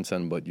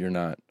grandson, but you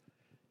don't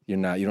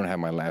have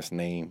my last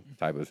name,"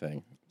 type of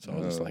thing. So I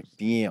was just like,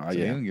 "Damn, So he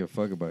didn't give a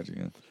fuck about you.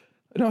 Yeah.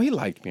 No, he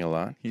liked me a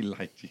lot. He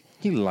liked you.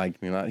 He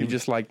liked me a lot. He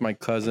just liked my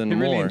cousin He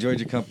more. really enjoyed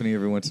your company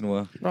every once in a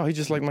while. No, he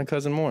just liked my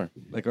cousin more.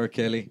 Like R.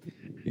 Kelly.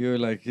 You were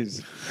like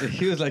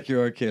he was like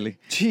your R. Kelly.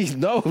 Jeez,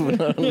 no,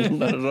 not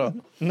at all.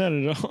 Not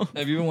at all.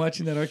 Have you been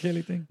watching that R.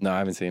 Kelly thing? No, I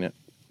haven't seen it.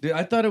 Dude,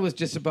 I thought it was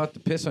just about the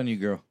piss on you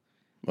girl.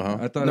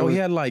 I thought he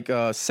had like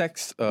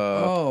sex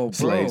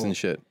slaves and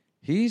shit.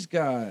 He's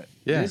got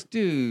this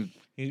dude.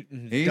 He's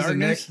Darkness? the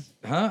next,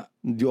 huh?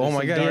 Oh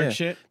my god, dark yeah.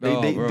 shit?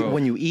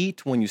 When you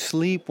eat, when you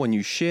sleep, when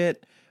you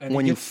shit, And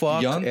when he you gets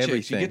fuck, young chicks.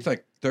 everything. He gets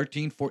like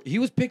 13, 14. He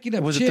was picking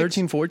up Was chicks. it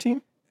 13,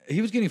 14?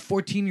 He was getting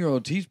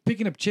 14-year-olds. He's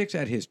picking up chicks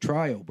at his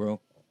trial, bro.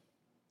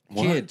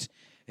 What? Kids.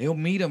 He'll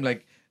meet them.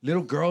 Like,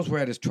 little girls were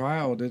at his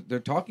trial. They're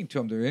talking to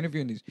him. They're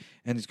interviewing these.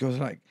 And these girls are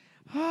like,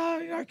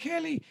 "Hi, R.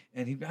 Kelly."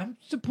 And I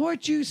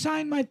support you.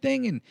 Sign my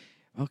thing. And,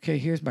 okay,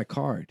 here's my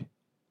card.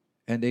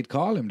 And they'd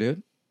call him,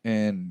 dude.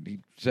 and he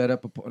set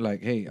up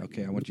like, hey,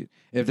 okay, I want you.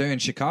 If they're in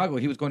Chicago,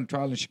 he was going to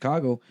trial in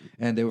Chicago,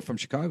 and they were from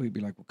Chicago. He'd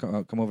be like,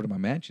 well, come over to my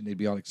mansion. They'd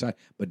be all excited,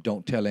 but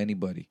don't tell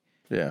anybody.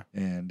 Yeah.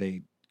 And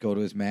they go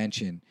to his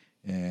mansion,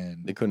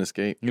 and They couldn't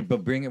escape.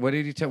 but bring it. What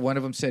did he tell? One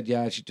of them said,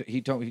 yeah,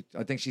 he told me.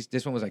 I think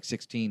this one was like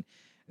 16.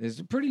 It's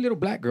a pretty little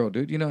black girl,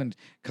 dude. And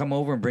come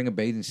over and bring a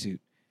bathing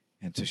suit.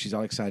 And so she's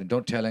all excited.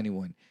 Don't tell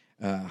anyone.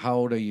 How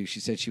old are you? She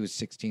said she was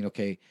 16.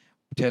 Okay.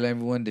 Tell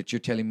everyone that you're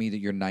telling me that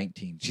you're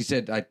 19. She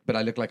said, but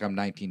I look like I'm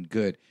 19.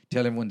 Good.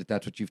 Tell everyone that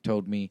that's what you've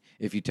told me.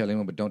 If you tell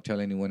anyone, but don't tell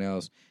anyone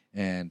else.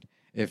 And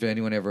if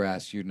anyone ever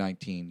asks you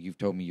 19, you've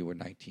told me you were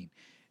 19.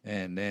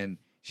 And then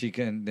she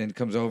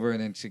comes over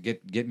and then she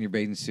get in your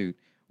bathing suit.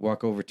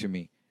 Walk over to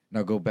me.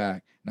 Now go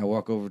back. Now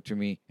walk over to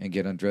me and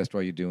get undressed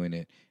while you're doing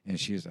it. And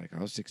she was like,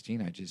 I was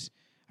 16.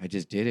 I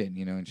just did it,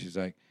 And she's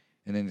like,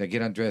 and then I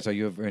get undressed. Are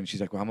you a virgin? And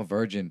she's like, well, I'm a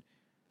virgin.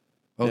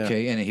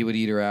 Okay. Yeah. And he would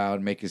eat her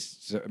out, make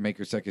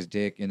her suck his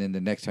dick. And then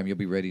the next time, you'll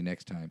be ready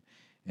next time.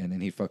 And then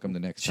he'd fuck him the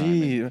next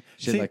time.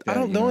 Shit See, like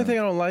that, the only thing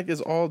I don't like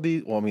is all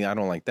these. Well, I mean, I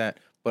don't like that.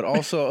 But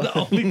also, the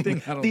only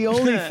thing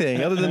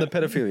other than the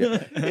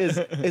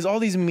pedophilia is all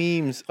these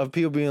memes of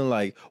people being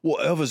like,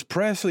 well, Elvis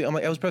Presley. I'm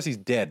like, Elvis Presley's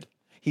dead.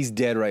 He's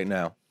dead right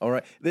now. All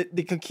right.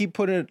 They can keep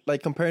putting it,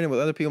 like comparing it with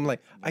other people. I'm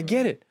like, I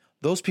get it.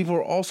 Those people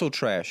are also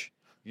trash.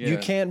 Yeah. You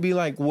can't be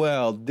like,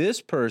 well, this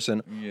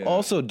person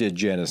also did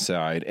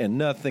genocide and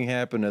nothing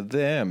happened to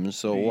them.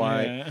 So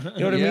why? You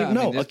know what I mean?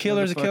 No, a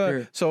killer is a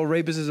killer. So a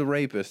rapist is a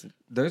rapist.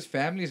 There's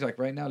families like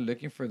right now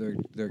looking for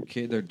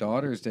their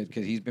daughters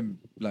because he's been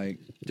like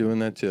doing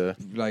that too.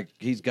 Like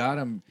he's got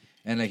them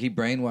and like he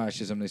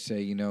brainwashes them. They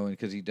say, and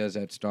because he does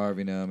that,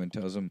 starving them and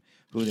tells them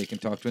who they can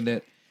talk to. And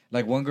that,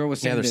 like one girl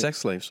was saying, they're sex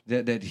slaves.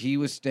 That he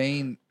was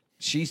staying.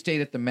 She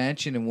stayed at the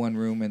mansion in one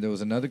room, and there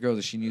was another girl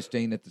that she knew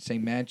staying at the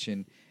same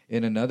mansion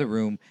in another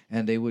room,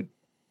 and they would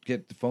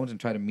get the phones and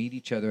try to meet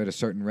each other at a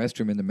certain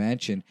restroom in the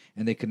mansion,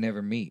 and they could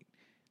never meet.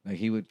 Like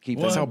he would keep.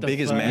 That's how big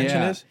his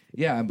mansion is.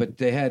 Yeah, but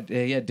he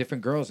had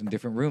different girls in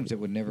different rooms that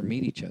would never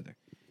meet each other.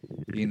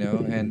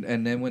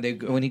 And then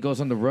when he goes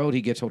on the road,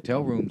 he gets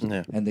hotel rooms,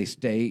 and they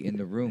stay in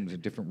the rooms,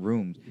 in different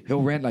rooms.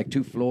 He'll rent like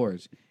 2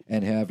 floors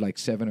and have like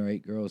 7 or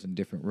 8 girls in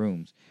different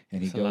rooms,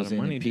 and he goes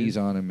in and pees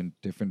on them and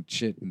different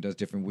shit and does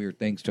different weird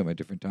things to them at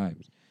different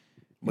times.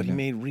 But he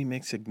made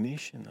Remix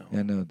Ignition, though.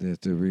 I know, there's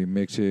the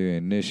Remixer,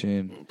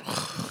 Ignition,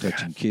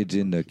 touching kids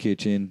in the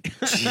kitchen.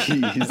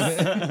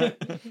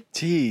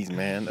 Jeez,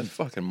 man. That's a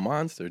fucking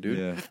monster, dude.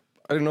 Yeah.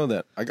 I didn't know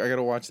that. I got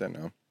to watch that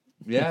now.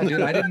 Yeah, dude,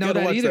 I didn't know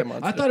that either.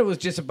 I thought it was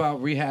just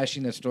about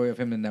rehashing the story of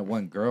him and that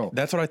one girl.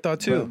 That's what I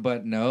thought, too.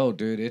 But no,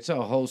 dude, it's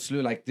a whole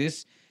slew. Like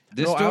this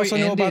story I also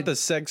know about the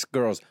sex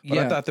girls, but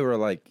I thought they were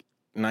like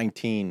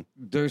 19.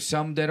 There's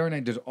some that are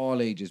 19. There's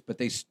all ages, but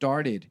they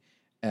started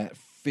at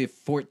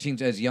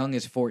 14, as young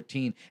as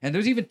 14. And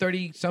there's even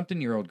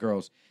 30-something-year-old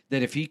girls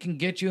that if he can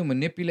get you and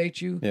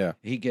manipulate you,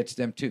 he gets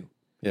them too.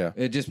 Yeah.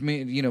 It just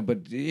means, but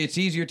it's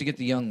easier to get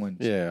the young ones.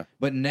 Yeah.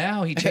 But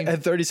now he changed.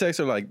 At 36,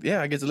 they're like,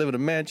 I get to live in a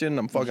mansion.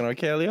 I'm fucking R.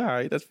 Kelly. All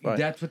right, that's fine.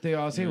 That's what they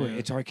all say.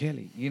 It's R.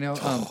 Kelly,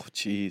 Oh,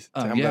 jeez.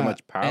 How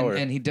much power.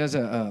 And he does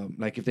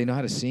like if they know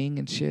how to sing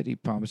and shit, he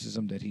promises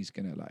them that he's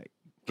going to like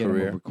get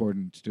them a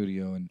recording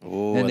studio. And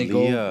they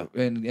Aaliyah.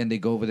 go and they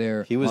go over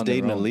there. He was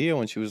dating Aaliyah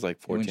when she was like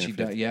 14 when she or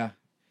 15. died,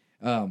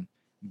 yeah.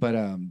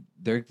 But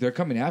they're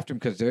coming after him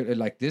because they're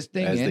like this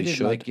thing ended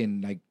like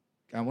in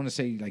I want to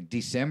say like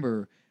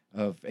December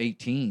of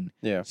 18.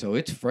 Yeah. So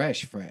it's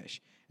fresh.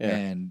 Yeah.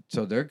 And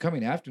so they're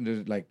coming after him.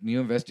 There's like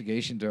new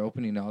investigations are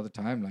opening all the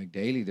time, like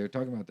daily. They're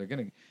talking about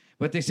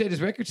but they said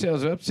his record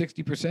sales are up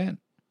 60%.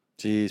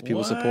 Jeez,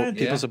 people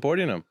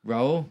supporting him.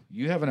 Raul,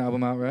 you have an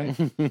album out, right?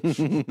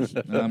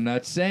 I'm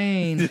not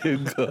saying.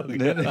 But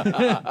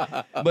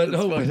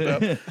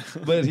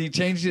he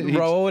changed it.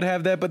 Raul would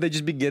have that, but they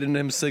just be getting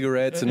him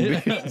cigarettes and can you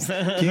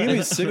give me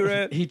a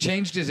cigarette? He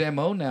changed his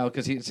MO now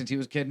because since he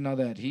was getting all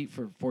that heat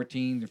for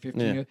 14 or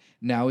 15 years,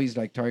 now he's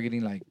like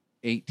targeting like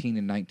 18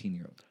 and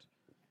 19-year-olds.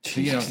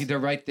 So, they're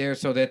right there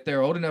so that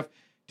they're old enough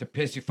to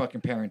piss your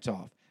fucking parents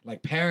off.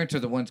 Like, parents are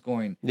the ones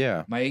going,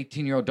 my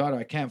 18-year-old daughter,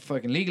 I can't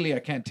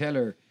tell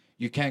her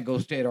you can't go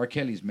stay at R.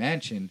 Kelly's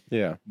mansion.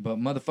 Yeah. But,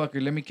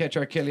 motherfucker, let me catch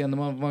R. Kelly on the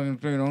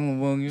motherfucking,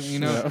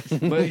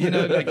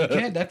 But, like, you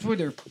can't. That's where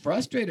they're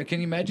frustrated. Can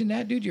you imagine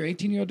that, dude? You're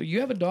 18-year-old.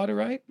 You have a daughter,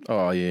 right?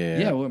 Oh, yeah.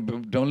 Yeah, well,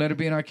 don't let her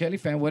be an R. Kelly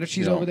fan. What if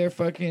she's over there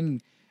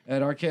fucking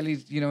at R.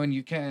 Kelly's, and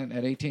you can't,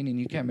 at 18, and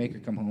you can't make her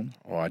come home?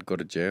 Oh, I'd go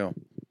to jail.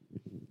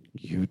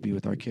 You'd be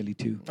with R. Kelly,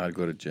 too. I'd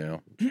go to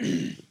jail.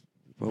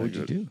 What would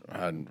you do?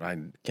 I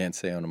can't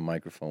say on a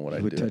microphone what I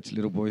do. You would touch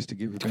little boys to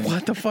get revenge.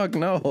 What the fuck?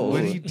 No. What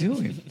are you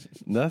doing?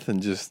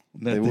 Nothing. Just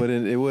Nothing.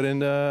 It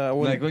wouldn't.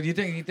 Like, what do you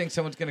think? You think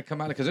someone's gonna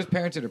come out? Because there's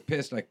parents that are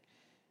pissed. Like,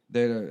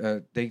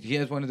 he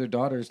has one of their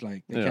daughters.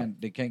 Like,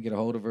 they can't get a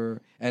hold of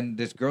her. And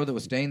this girl that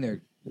was staying there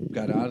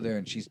got out of there,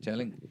 and she's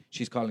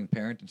calling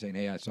parents and saying,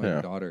 "Hey, I saw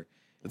your daughter."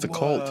 It's a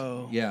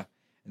cult. Yeah,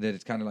 and that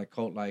it's kind of like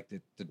cult-like.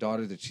 That the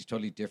daughter that she's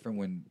totally different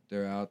when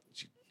they're out.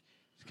 She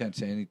can't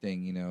say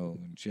anything,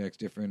 and she acts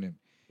different. And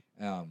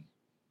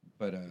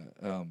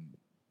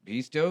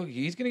he's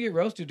gonna get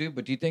roasted, dude.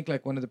 But do you think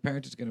like one of the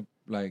parents is gonna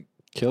like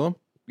Kill him?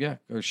 yeah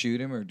or shoot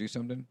him or do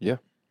something? Yeah.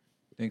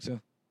 Think so?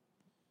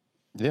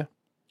 Yeah.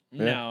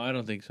 No, I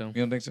don't think so. You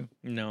don't think so?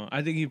 No,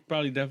 I think he's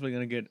probably definitely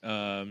gonna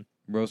get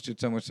Roasted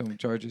somewhere, some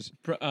charges.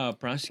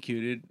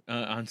 prosecuted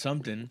on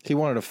something. He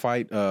wanted to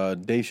fight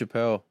Dave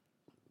Chappelle.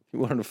 He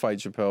wanted to fight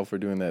Chappelle for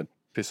doing that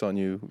piss on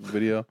you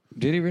video.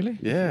 Did he really?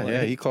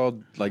 Yeah. He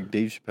called like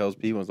Dave Chappelle's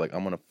people and was like,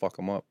 I'm gonna fuck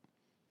him up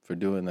for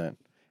doing that.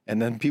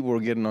 And then people were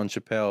getting on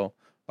Chappelle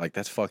like,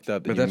 that's fucked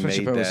up. That But that's you when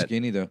made Chappelle was that,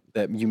 skinny though.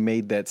 that you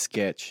made that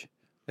sketch.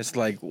 It's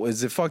like,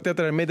 is it fucked up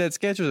that I made that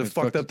sketch, or is it It's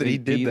fucked up that he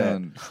did beat that?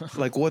 on-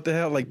 Like, what the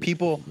hell? Like,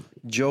 people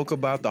joke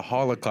about the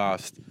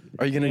Holocaust.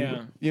 Are you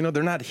gonna? Yeah.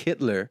 They're not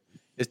Hitler.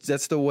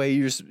 That's the way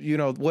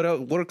what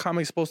are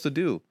comics supposed to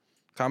do?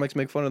 Comics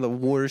make fun of the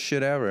worst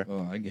shit ever.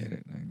 Oh, I get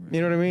it.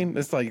 You know what I mean?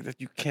 It's like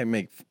you can't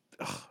make.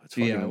 It's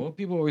fucking, Yeah. Well,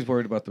 people are always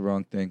worried about the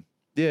wrong thing.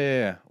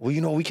 yeah.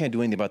 Well, we can't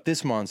do anything about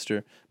this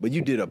monster, but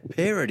you did a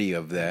parody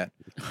of that,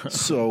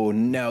 so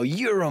now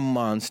you're a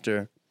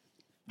monster.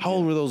 How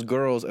old were those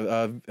girls?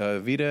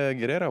 Vida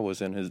Guerrera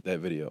was in that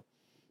video.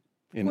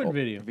 What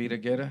video? Vita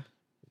Guerra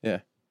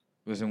Yeah.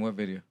 was in what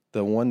video?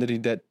 The one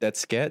that that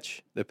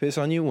sketch, the piss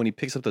on you when he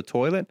picks up the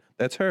toilet,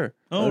 that's her.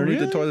 Oh, underneath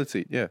really? the toilet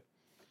seat. Yeah.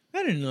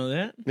 I didn't know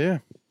that. Yeah.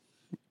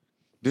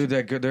 Dude,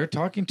 they're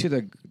talking to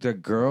the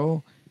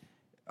girl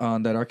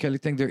on that R. Kelly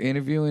thing. They're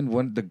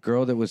interviewing the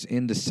girl that was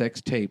in the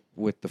sex tape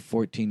with the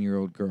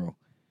 14-year-old girl,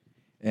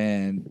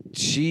 and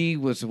she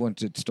was the one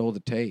that stole the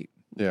tape.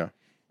 Yeah.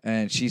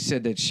 And she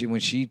said that when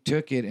she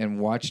took it and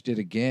watched it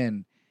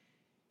again,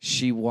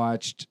 she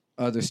watched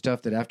other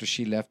stuff that after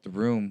she left the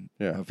room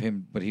of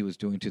him, what he was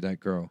doing to that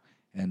girl,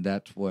 and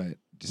that's what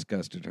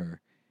disgusted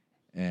her,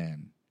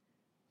 and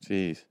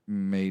Jeez.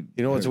 made.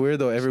 You know what's her- weird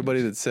though?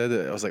 Everybody that said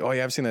it, I was like, oh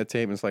yeah, I've seen that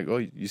tape. And it's like, oh,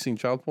 you seen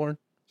child porn?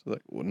 So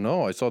like, well,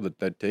 no, I saw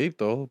that tape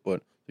though.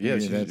 But yeah,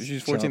 that's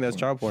she's 14. That's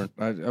child porn.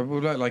 I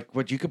would like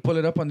what you could pull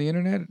it up on the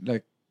internet,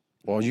 like.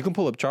 Well, you can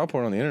pull up child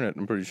porn on the internet.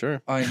 I'm pretty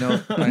sure. I know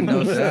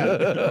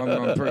that.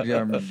 I'm pretty.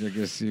 I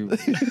guess you.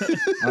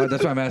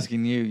 That's why I'm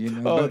asking you. You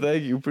know. Oh, But,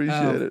 thank you.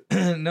 Appreciate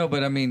it. no,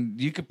 but I mean,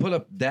 you could pull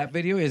up that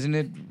video, isn't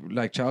it?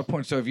 Like child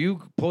porn. So if you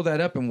pull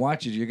that up and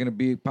watch it, you're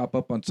gonna pop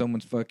up on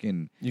someone's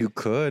fucking You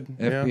could.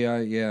 Yeah.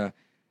 FBI. Yeah.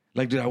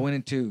 Like, dude, I went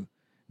into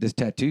this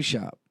tattoo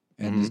shop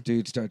and this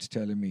dude starts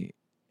telling me,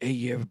 "Hey,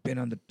 you ever been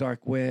on the dark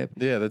web?"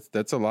 Yeah,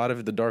 that's a lot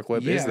of the dark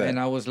web is that. and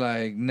I was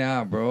like,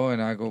 "Nah, bro."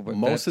 And I go, "But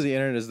Most of the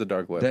internet is the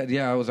dark web.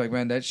 I was like,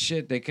 man, that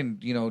shit, they can,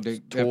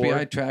 the Tor.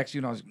 FBI tracks you.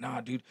 And I was like,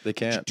 nah, dude. They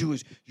can't. What you do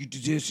is you do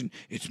this, and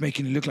it's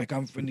making it look like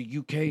I'm from the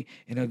UK.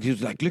 And he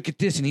was like, look at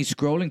this. And he's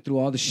scrolling through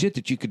all the shit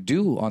that you could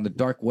do on the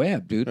dark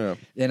web, dude. Yeah.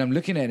 And I'm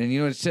looking at it, and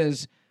it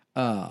says,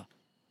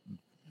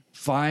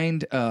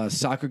 find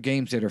soccer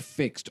games that are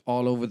fixed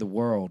all over the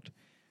world.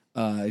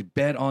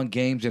 Bet on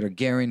games that are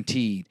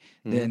guaranteed.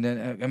 Then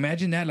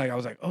imagine that. Like I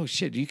was like, oh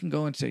shit, you can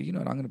go and say, you know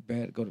what, I'm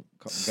gonna go to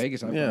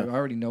Vegas. I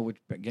already know which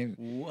games.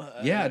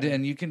 What? Yeah,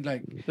 and you can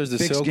like There's the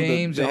fix Silk- the-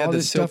 games they and had all the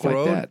this stuff Silk like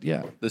Road. that.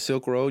 Yeah, The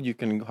Silk Road, you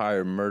can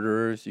hire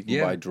murderers, you can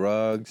Yeah. buy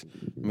drugs.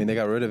 I mean, they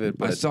got rid of it,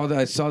 but I saw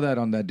that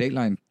on that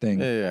Dateline thing.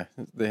 yeah.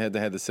 They had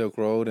the Silk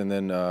Road, and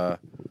then what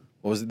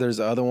was it? There's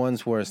other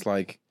ones where it's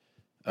like,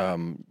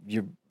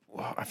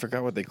 I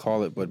forgot what they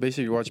call it, but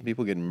basically you're watching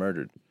people getting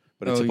murdered,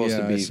 but it's supposed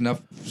to be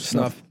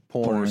snuff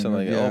porn or something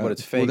like that. Oh, but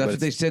it's fake. Well, that's but what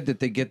they said, that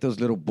they get those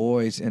little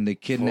boys and they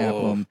kidnap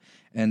them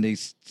and they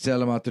sell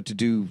them out there to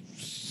do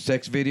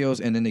sex videos,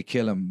 and then they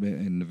kill them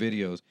in the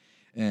videos.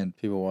 And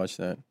people watch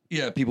that.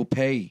 yeah, people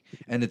pay,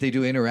 and that they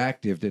do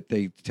interactive, that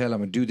they tell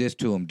them and do this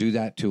to them, do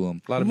that to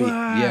them. A lot of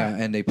Yeah,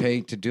 and they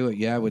pay to do it.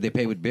 Yeah, they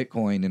pay with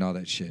Bitcoin and all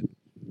that shit.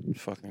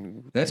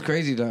 fucking. That's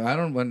crazy though. I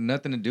don't want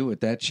nothing to do with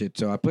that shit.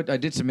 So I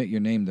did submit your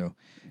name though.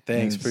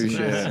 Thanks, And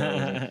appreciate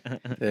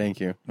it. Thank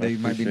you. I They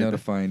might be appreciate that.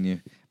 notifying you.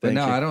 But Thank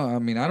no, you. I don't. I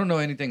mean, I don't know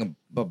anything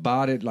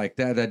about it like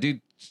that. That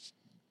dude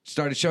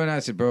started showing out. I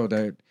said, bro,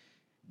 that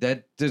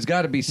there's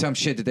got to be some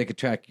shit that they could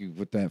track you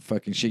with that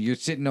fucking shit. You're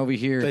sitting over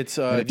here It's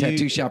at a have you-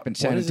 tattoo shop in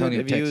San what is it? Antonio,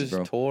 Have you Texas, used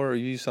bro. Tor or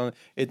you use something?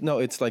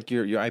 It's like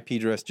your IP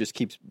address just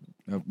keeps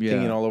Yeah,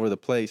 pinging all over the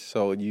place.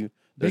 So they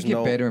there's get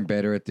no. better and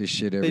better at this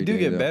shit every They do day,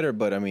 get though. better,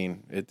 but I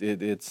mean,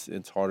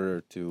 it's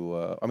harder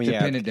to. I mean, To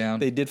yeah, pin it down.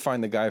 They did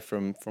find the guy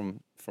from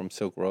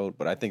Silk Road,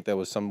 but I think that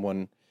was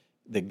someone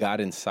that got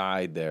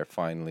inside there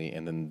finally,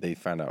 and then they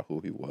found out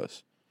who he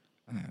was.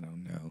 I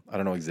don't know. I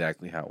don't know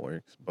exactly how it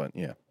works, but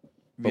yeah.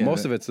 But Yeah,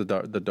 most that- of it's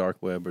the dark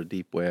web or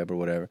deep web or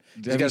whatever.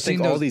 You Have gotta you seen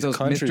think all these those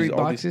countries, mystery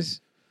all these-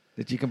 boxes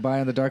that you can buy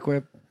on the dark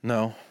web?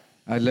 No,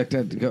 I looked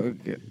at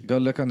go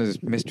look on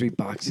those mystery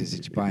boxes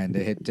that you buy, and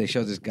they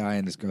show this guy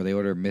and this girl. They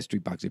order a mystery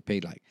box. They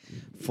paid like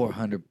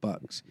 $400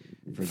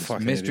 for this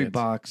Fucking mystery idiots.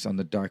 box on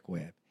the dark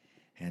web,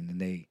 and then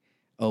they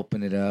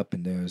open it up,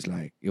 and there was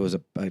like it was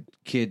a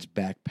kid's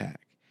backpack,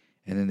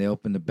 and then they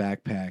opened the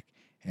backpack,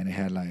 and it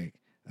had like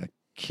a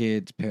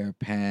kid's pair of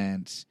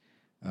pants.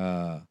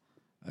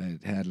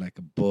 It had like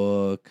a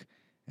book,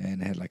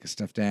 and it had like a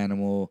stuffed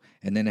animal,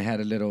 and then it had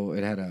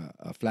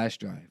a flash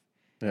drive.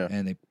 yeah,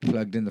 And they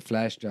plugged in the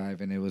flash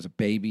drive, and it was a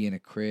baby in a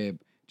crib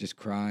just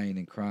crying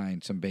and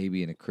crying, some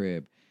baby in a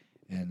crib.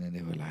 And then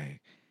they were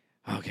like,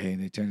 okay.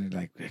 And they turned it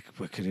like,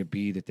 what could it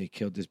be that they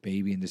killed this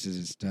baby and this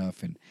isn't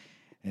stuff?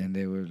 And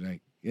they were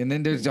like, and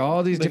then there's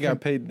all these They different.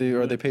 got paid,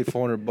 they paid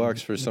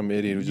 $400 for some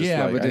idiot who just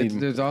Yeah, like, but I there's,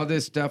 need- there's all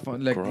this stuff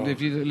on, like, Gross. if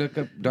you look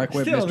up dark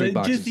web Still, mystery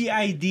boxes. just the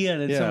idea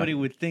that Yeah. somebody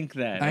would think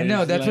that. I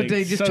know, is, that's what like,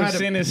 they just so try to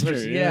sinister.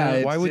 push- you yeah, know?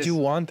 it's why would just- you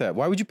want that?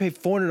 Why would you pay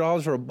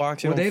 $400 for a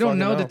box? You Well, they don't fucking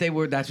know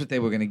that that's what they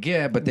were gonna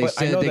get, but they But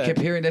I said know they that. kept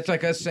hearing. That's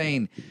like us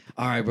saying,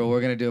 "All right, bro, we're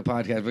gonna do a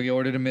podcast. We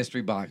ordered a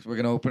mystery box. We're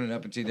gonna open it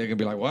up and see." They're gonna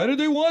be like, "Why did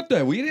they want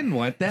that? We didn't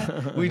want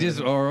that. We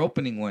just are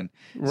opening one."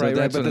 So Right,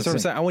 right. But that's what I'm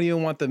saying. I wouldn't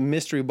even want the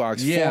mystery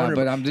box. Yeah, 400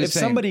 but I'm just if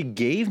saying- somebody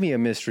gave me a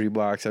mystery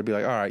box, I'd be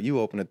like, all right, you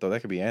open it though. That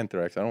could be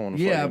anthrax. I don't want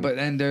to. Yeah, but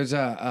and there's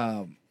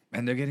and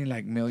they're getting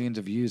like millions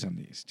of views on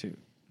these too.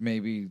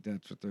 Maybe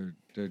that's what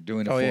they're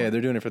doing. It Oh for. yeah,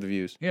 they're doing it for the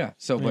views. Yeah.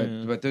 So,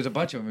 but there's a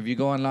bunch of them. If you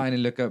go online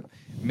and look up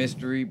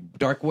mystery,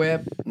 dark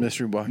web,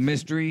 Mystery box.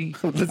 mystery,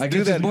 Let's I do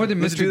guess that. it's more than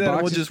Let's mystery do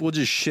that. boxes. We'll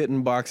just shit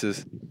in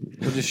boxes.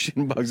 We'll just shit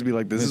in boxes. And be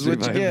like, this Mystery is what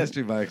you box- get.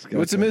 mystery box,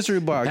 What's a gotcha. mystery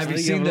box? Have you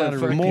They seen give a lot the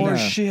of fucking, More uh,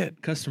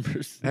 shit.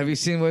 Customers. Have you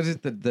seen what is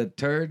it the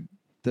turd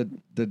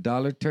the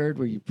dollar turd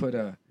where you put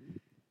a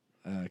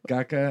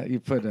caca, you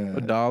put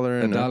A dollar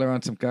and dollar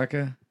on some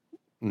caca?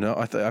 No,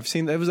 I've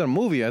seen. It was in a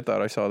movie. I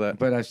thought I saw that.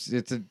 But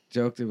it's a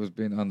joke that was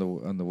being on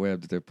the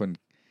web that they're putting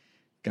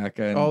caca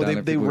and Oh,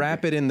 dollar they people-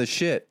 wrap it in the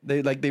shit.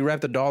 They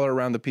wrap the dollar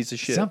around the piece of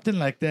shit. something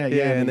like that. Yeah,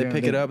 Yeah, and they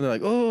pick it up and they're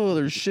like, oh,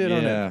 there's shit on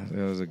it. Yeah,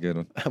 that was a good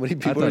one. How many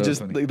thought people it are was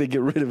just funny. they get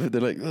rid of it?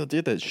 They're like, oh,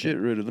 get that shit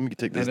rid of. Let me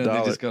take this And then they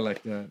dollar. just go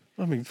like that.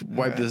 Let me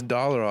wipe this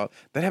dollar off.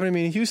 That happened to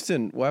me in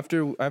Houston. Well,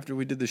 after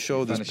we did the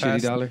show Found this a shitty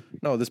past dollar?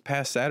 No, this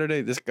past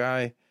Saturday, this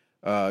guy,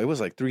 it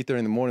was like 3:30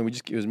 in the morning.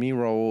 It was me,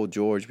 Raul,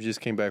 George. We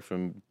just came back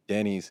from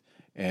Denny's,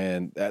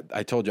 and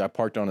I told you I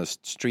parked on a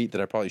street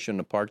that I probably shouldn't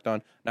have parked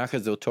on. Not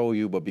because they'll tow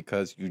you, but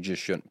because you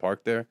just shouldn't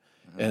park there.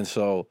 And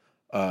so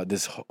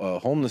this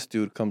homeless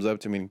dude comes up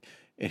to me,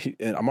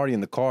 and I'm already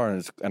in the car,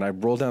 and I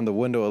roll down the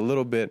window a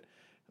little bit,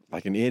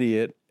 like an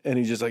idiot. And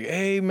he's just like,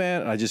 "Hey,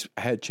 man!" And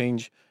I had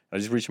change. I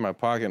just reach in my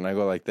pocket and I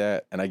go like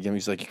that, and I give him.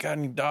 He's like, "You got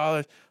any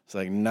dollars?" It's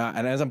like, "Nah."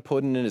 And as I'm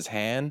putting it in his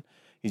hand,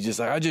 he's just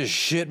like, "I just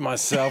shit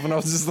myself," and I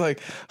was just like,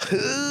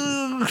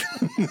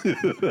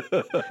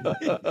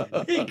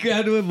 He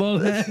grabbed it with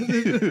both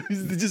hands.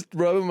 he's just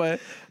rubbing my.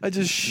 I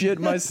just shit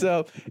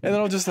myself, and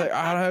then I'm just like,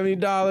 "I don't have any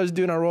dollars,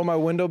 dude." And I roll my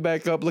window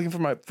back up, looking for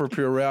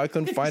Purell. I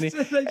couldn't find it,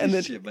 said, "I and then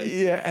just shit myself."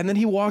 yeah, and then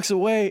he walks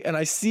away, and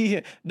I see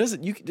him.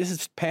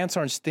 His pants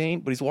aren't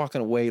stained, but he's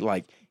walking away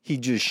like he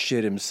just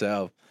shit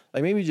himself.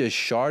 Like maybe just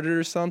sharted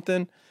or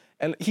something.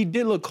 And he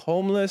did look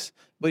homeless,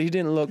 but he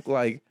didn't look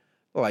like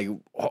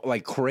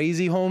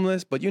crazy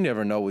homeless. But you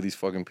never know with these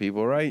fucking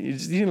people, right? He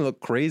didn't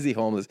look crazy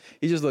homeless.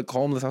 He just looked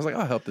homeless. I was like,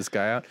 I'll help this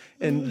guy out.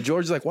 And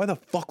George's like, why the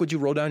fuck would you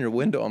roll down your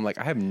window? I'm like,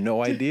 I have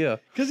no idea.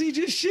 Because he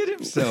just shit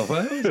himself.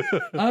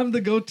 I'm the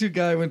go-to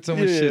guy when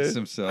someone shits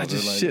himself. I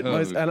just They're like, shit "Oh,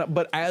 myself.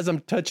 But as I'm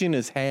touching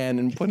his hand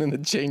and putting the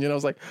change in, I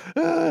was like,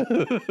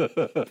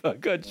 I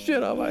got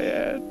shit on my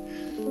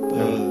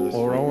hand.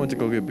 Or I went to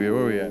go get beer.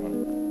 Where were we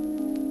at?